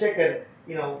lose a chicken,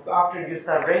 after you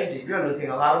start ranging, you're losing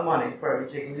a lot of money for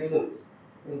every chicken you lose.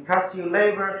 It costs you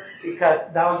labor because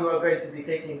now you are going to be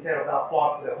taking care of that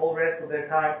flock for the whole rest of their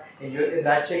time, and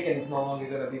that chicken is no longer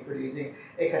going to be producing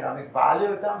economic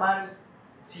value. If that matters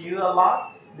to you a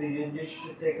lot, then you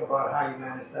should think about how you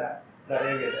manage that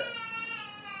area there.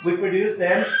 We produce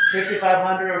then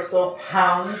 5,500 or so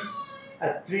pounds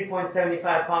at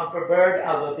 3.75 pounds per bird,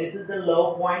 although this is the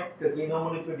low point because we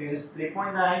normally produce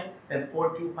 3.9 and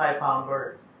 4.25 pound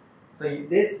birds. So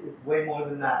this is way more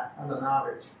than that on an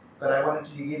average. But I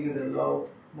wanted to give you the low,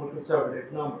 more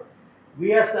conservative number.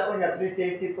 We are selling at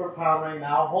 $3.50 per pound right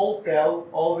now, wholesale,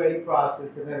 already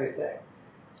processed and everything.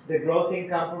 The gross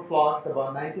income per flock is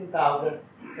about 19,000.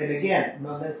 And again,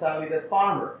 not necessarily the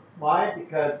farmer. Why?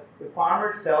 Because the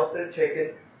farmer sells their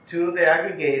chicken to the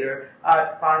aggregator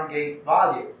at farm gate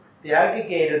value. The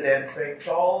aggregator then takes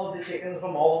all of the chickens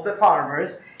from all of the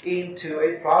farmers into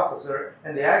a processor,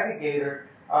 and the aggregator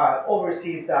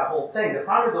oversees that whole thing. The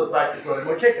farmer goes back to growing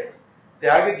more chickens. The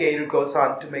aggregator goes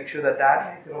on to make sure that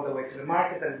that makes it all the way to the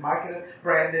market, that is marketed,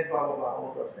 branded, blah, blah, blah,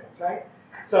 all of those things, right?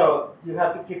 So you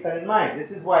have to keep that in mind. This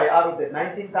is why out of the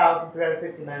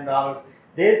 $19,359,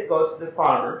 this goes to the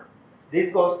farmer,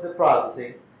 this goes to the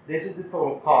processing, this is the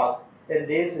total cost, and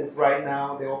this is right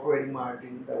now the operating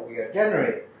margin that we are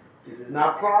generating. This is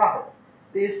not profit.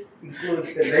 This includes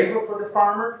the labor for the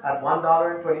farmer at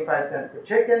 $1.25 per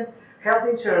chicken, health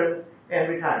insurance, and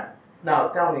retirement. Now,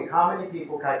 tell me, how many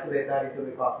people calculate that into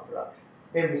the cost of production?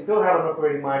 And we still have an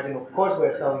operating margin. Of course,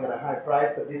 we're selling at a high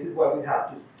price, but this is why we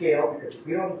have to scale, because if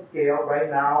we don't scale, right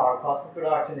now, our cost of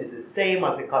production is the same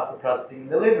as the cost of processing and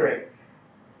delivering.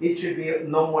 It should be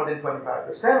no more than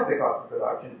 25% of the cost of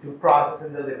production to process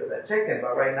and deliver that chicken.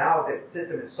 But right now, the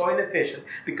system is so inefficient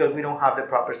because we don't have the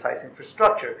proper size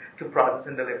infrastructure to process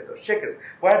and deliver those chickens.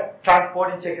 We're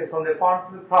transporting chickens from the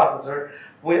farm to the processor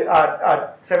with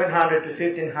 700 to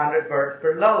 1,500 birds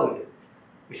per load.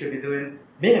 We should be doing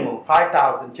minimum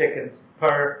 5,000 chickens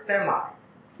per semi.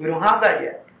 We don't have that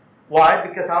yet. Why?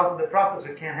 Because also the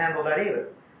processor can't handle that either.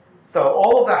 So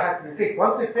all of that has to be fixed.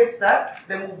 Once we fix that,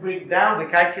 then we'll bring down, we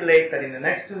calculate that in the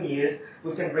next 2 years,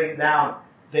 we can bring down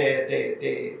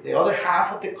the other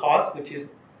half of the cost, which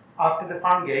is after the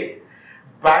farm gate,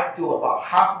 back to about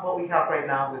half of what we have right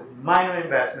now with minor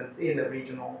investments in the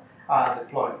regional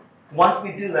deployment. Once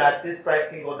we do that, this price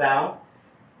can go down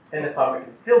and the farmer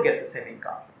can still get the same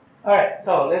income. All right,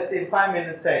 so let's in 5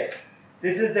 minutes say,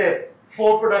 this is the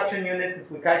 4 production units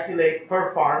as we calculate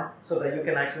per farm so that you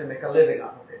can actually make a living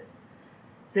off of this.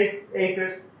 6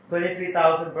 acres,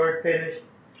 23,000 bird finished,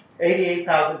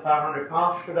 88,500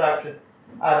 pounds of production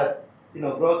at a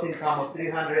gross income of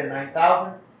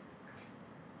 309,000.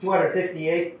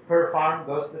 258 per farm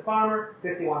goes to the farmer,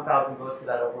 51,000 goes to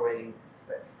that operating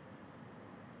expense.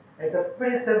 It's a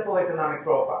pretty simple economic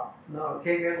profile. No,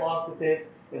 can't get lost with this,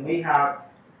 and we have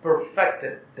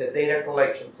perfected the data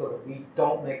collection so that we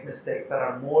don't make mistakes that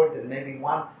are more than maybe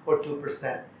 1 or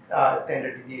 2%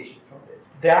 standard deviation from this.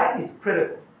 That is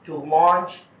critical. To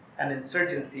launch an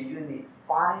insurgency, you need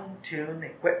fine-tuned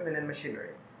equipment and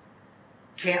machinery.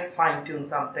 Can't fine-tune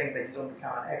something that you don't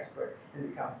become an expert and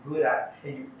become good at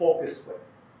and you focus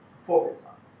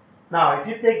on. Now, if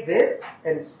you take this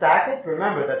and stack it,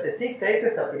 remember that the 6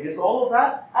 acres that produce all of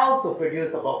that also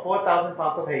produce about 4,000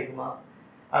 pounds of hazelnuts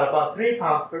at about 3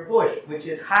 pounds per bush, which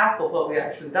is half of what we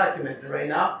actually documented right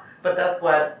now. But that's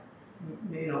what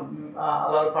a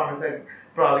lot of farmers are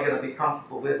probably going to be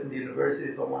comfortable with, and the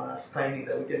universities don't want us claiming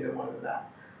that we can do more than that,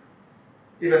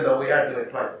 even though we are doing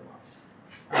twice as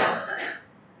much.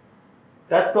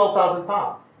 That's 12,000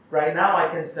 pounds. Right now, I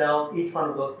can sell each one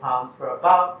of those pounds for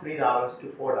about $3 to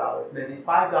 $4, maybe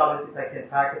 $5 if I can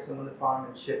package them on the farm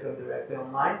and ship them directly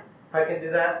online. If I can do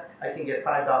that, I can get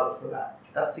 $5 for that.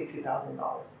 That's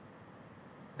 $60,000.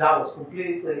 That was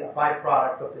completely a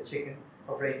byproduct of the chicken,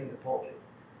 of raising the poultry.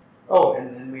 Oh,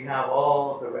 and then we have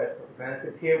all of the rest of the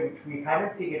benefits here, which we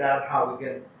haven't figured out how we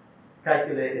can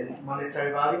calculate in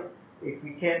monetary value. If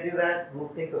we can't do that, we'll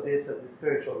think of this as the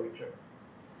spiritual return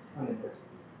on investment.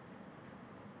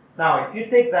 Now, if you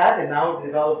take that and now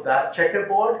develop that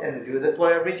checkerboard and you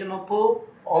deploy a regional pool,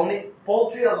 only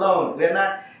poultry alone, we're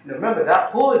not, remember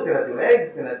that pool is going to do eggs,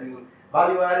 it's going to do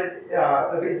value-added,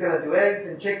 it's going to do eggs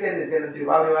and chicken, it's going to do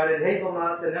value-added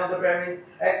hazelnuts and elderberries,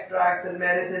 extracts and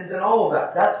medicines and all of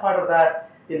that. That's part of that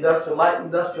light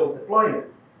industrial deployment.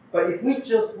 But if we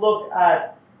just look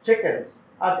at chickens,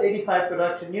 at 85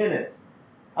 production units,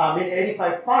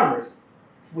 85 farmers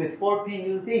with 4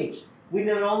 PUs each, we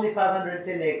need only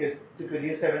 510 acres to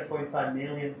produce 7.5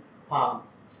 million pounds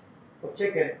of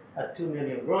chicken at 2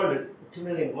 million broilers. 2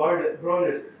 million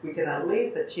broilers, we can at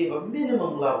least achieve a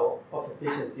minimum level of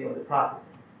efficiency on the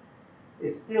processing.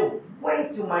 It's still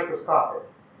way too microscopic,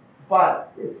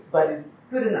 but it's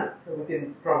good enough that we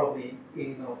can probably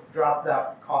drop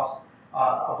that cost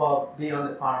above beyond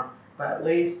the farm by at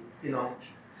least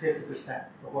 50%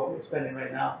 of what we're spending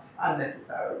right now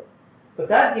unnecessarily. But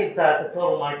that gives us a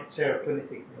total market share of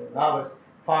 $26 million.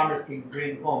 Farmers can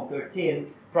bring home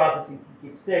 13, processing can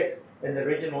keep 6, and the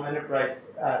regional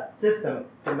enterprise system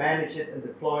to manage it and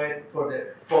deploy it for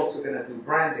the folks who are going to do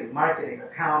branding, marketing,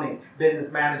 accounting,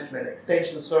 business management,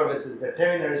 extension services,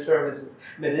 veterinary services,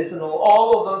 medicinal,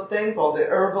 all of those things, all the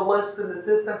herbalists in the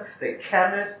system, the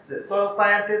chemists, the soil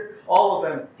scientists, all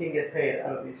of them can get paid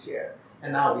out of this share.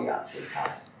 And now we actually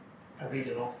have a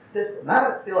regional system.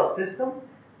 Not still a system,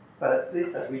 but at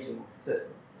least a regional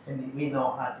system. And we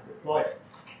know how to deploy it.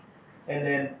 And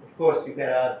then, of course, you got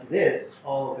to add to this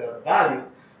all of the other value,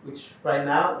 which right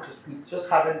now we just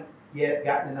haven't yet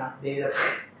gotten enough data.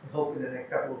 I hope in the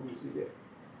next couple of weeks we do.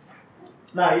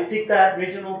 Now, you take that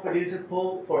regional producer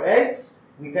pool for eggs.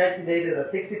 We calculated that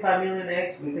 65 million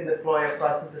eggs, we can deploy a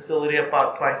processing facility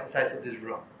about twice the size of this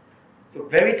room. So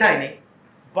very tiny,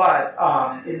 but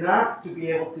enough to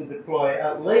be able to deploy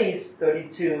at least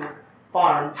 32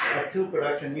 farms or 2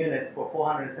 production units for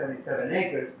 477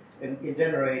 acres and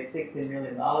generate $16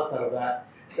 million out of that.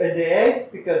 And the eggs,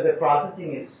 because the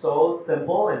processing is so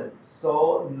simple and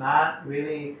so not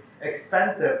really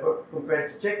expensive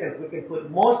compared to chickens, we can put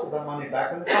most of the money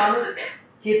back on the farmers,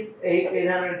 keep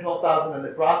 $812,000 on the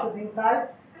processing side,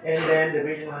 and then the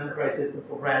regional enterprise system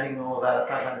for branding and all of that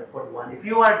at $541. If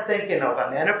you are thinking of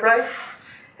an enterprise,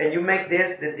 and you make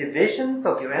this the divisions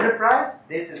of your enterprise,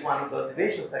 this is one of those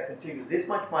divisions that contributes this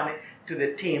much money to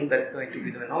the team that is going to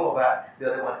be doing all of that.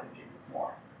 The other one contributes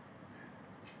more.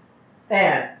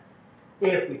 And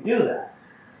if we do that,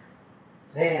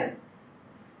 then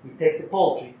we take the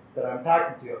poultry that I'm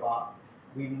talking to you about,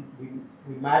 we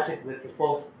match it with the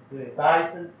folks doing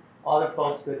bison, other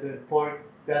folks that are doing pork,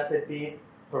 grass-fed beef,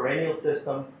 perennial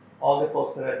systems, all the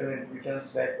folks that are doing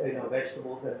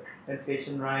vegetables and fish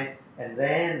and rice, and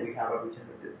then we have a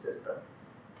regenerative system.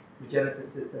 Regenerative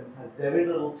system has very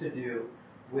little to do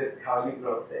with how you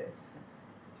grow things.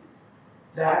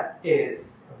 That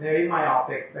is a very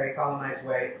myopic, very colonized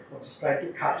way of just trying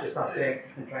to capture something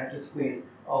and trying to squeeze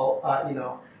all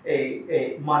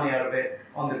a money out of it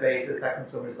on the basis that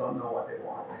consumers don't know what they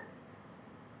want,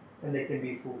 and they can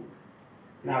be fooled.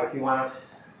 Now, if you want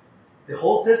the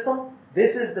whole system,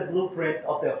 this is the blueprint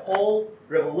of the whole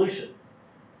revolution.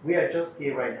 We are just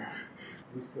here right now.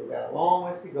 We still got a long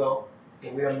ways to go,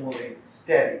 but we are moving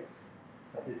steady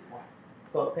at this point.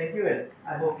 So thank you, and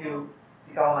I hope you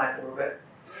decolonize a little bit.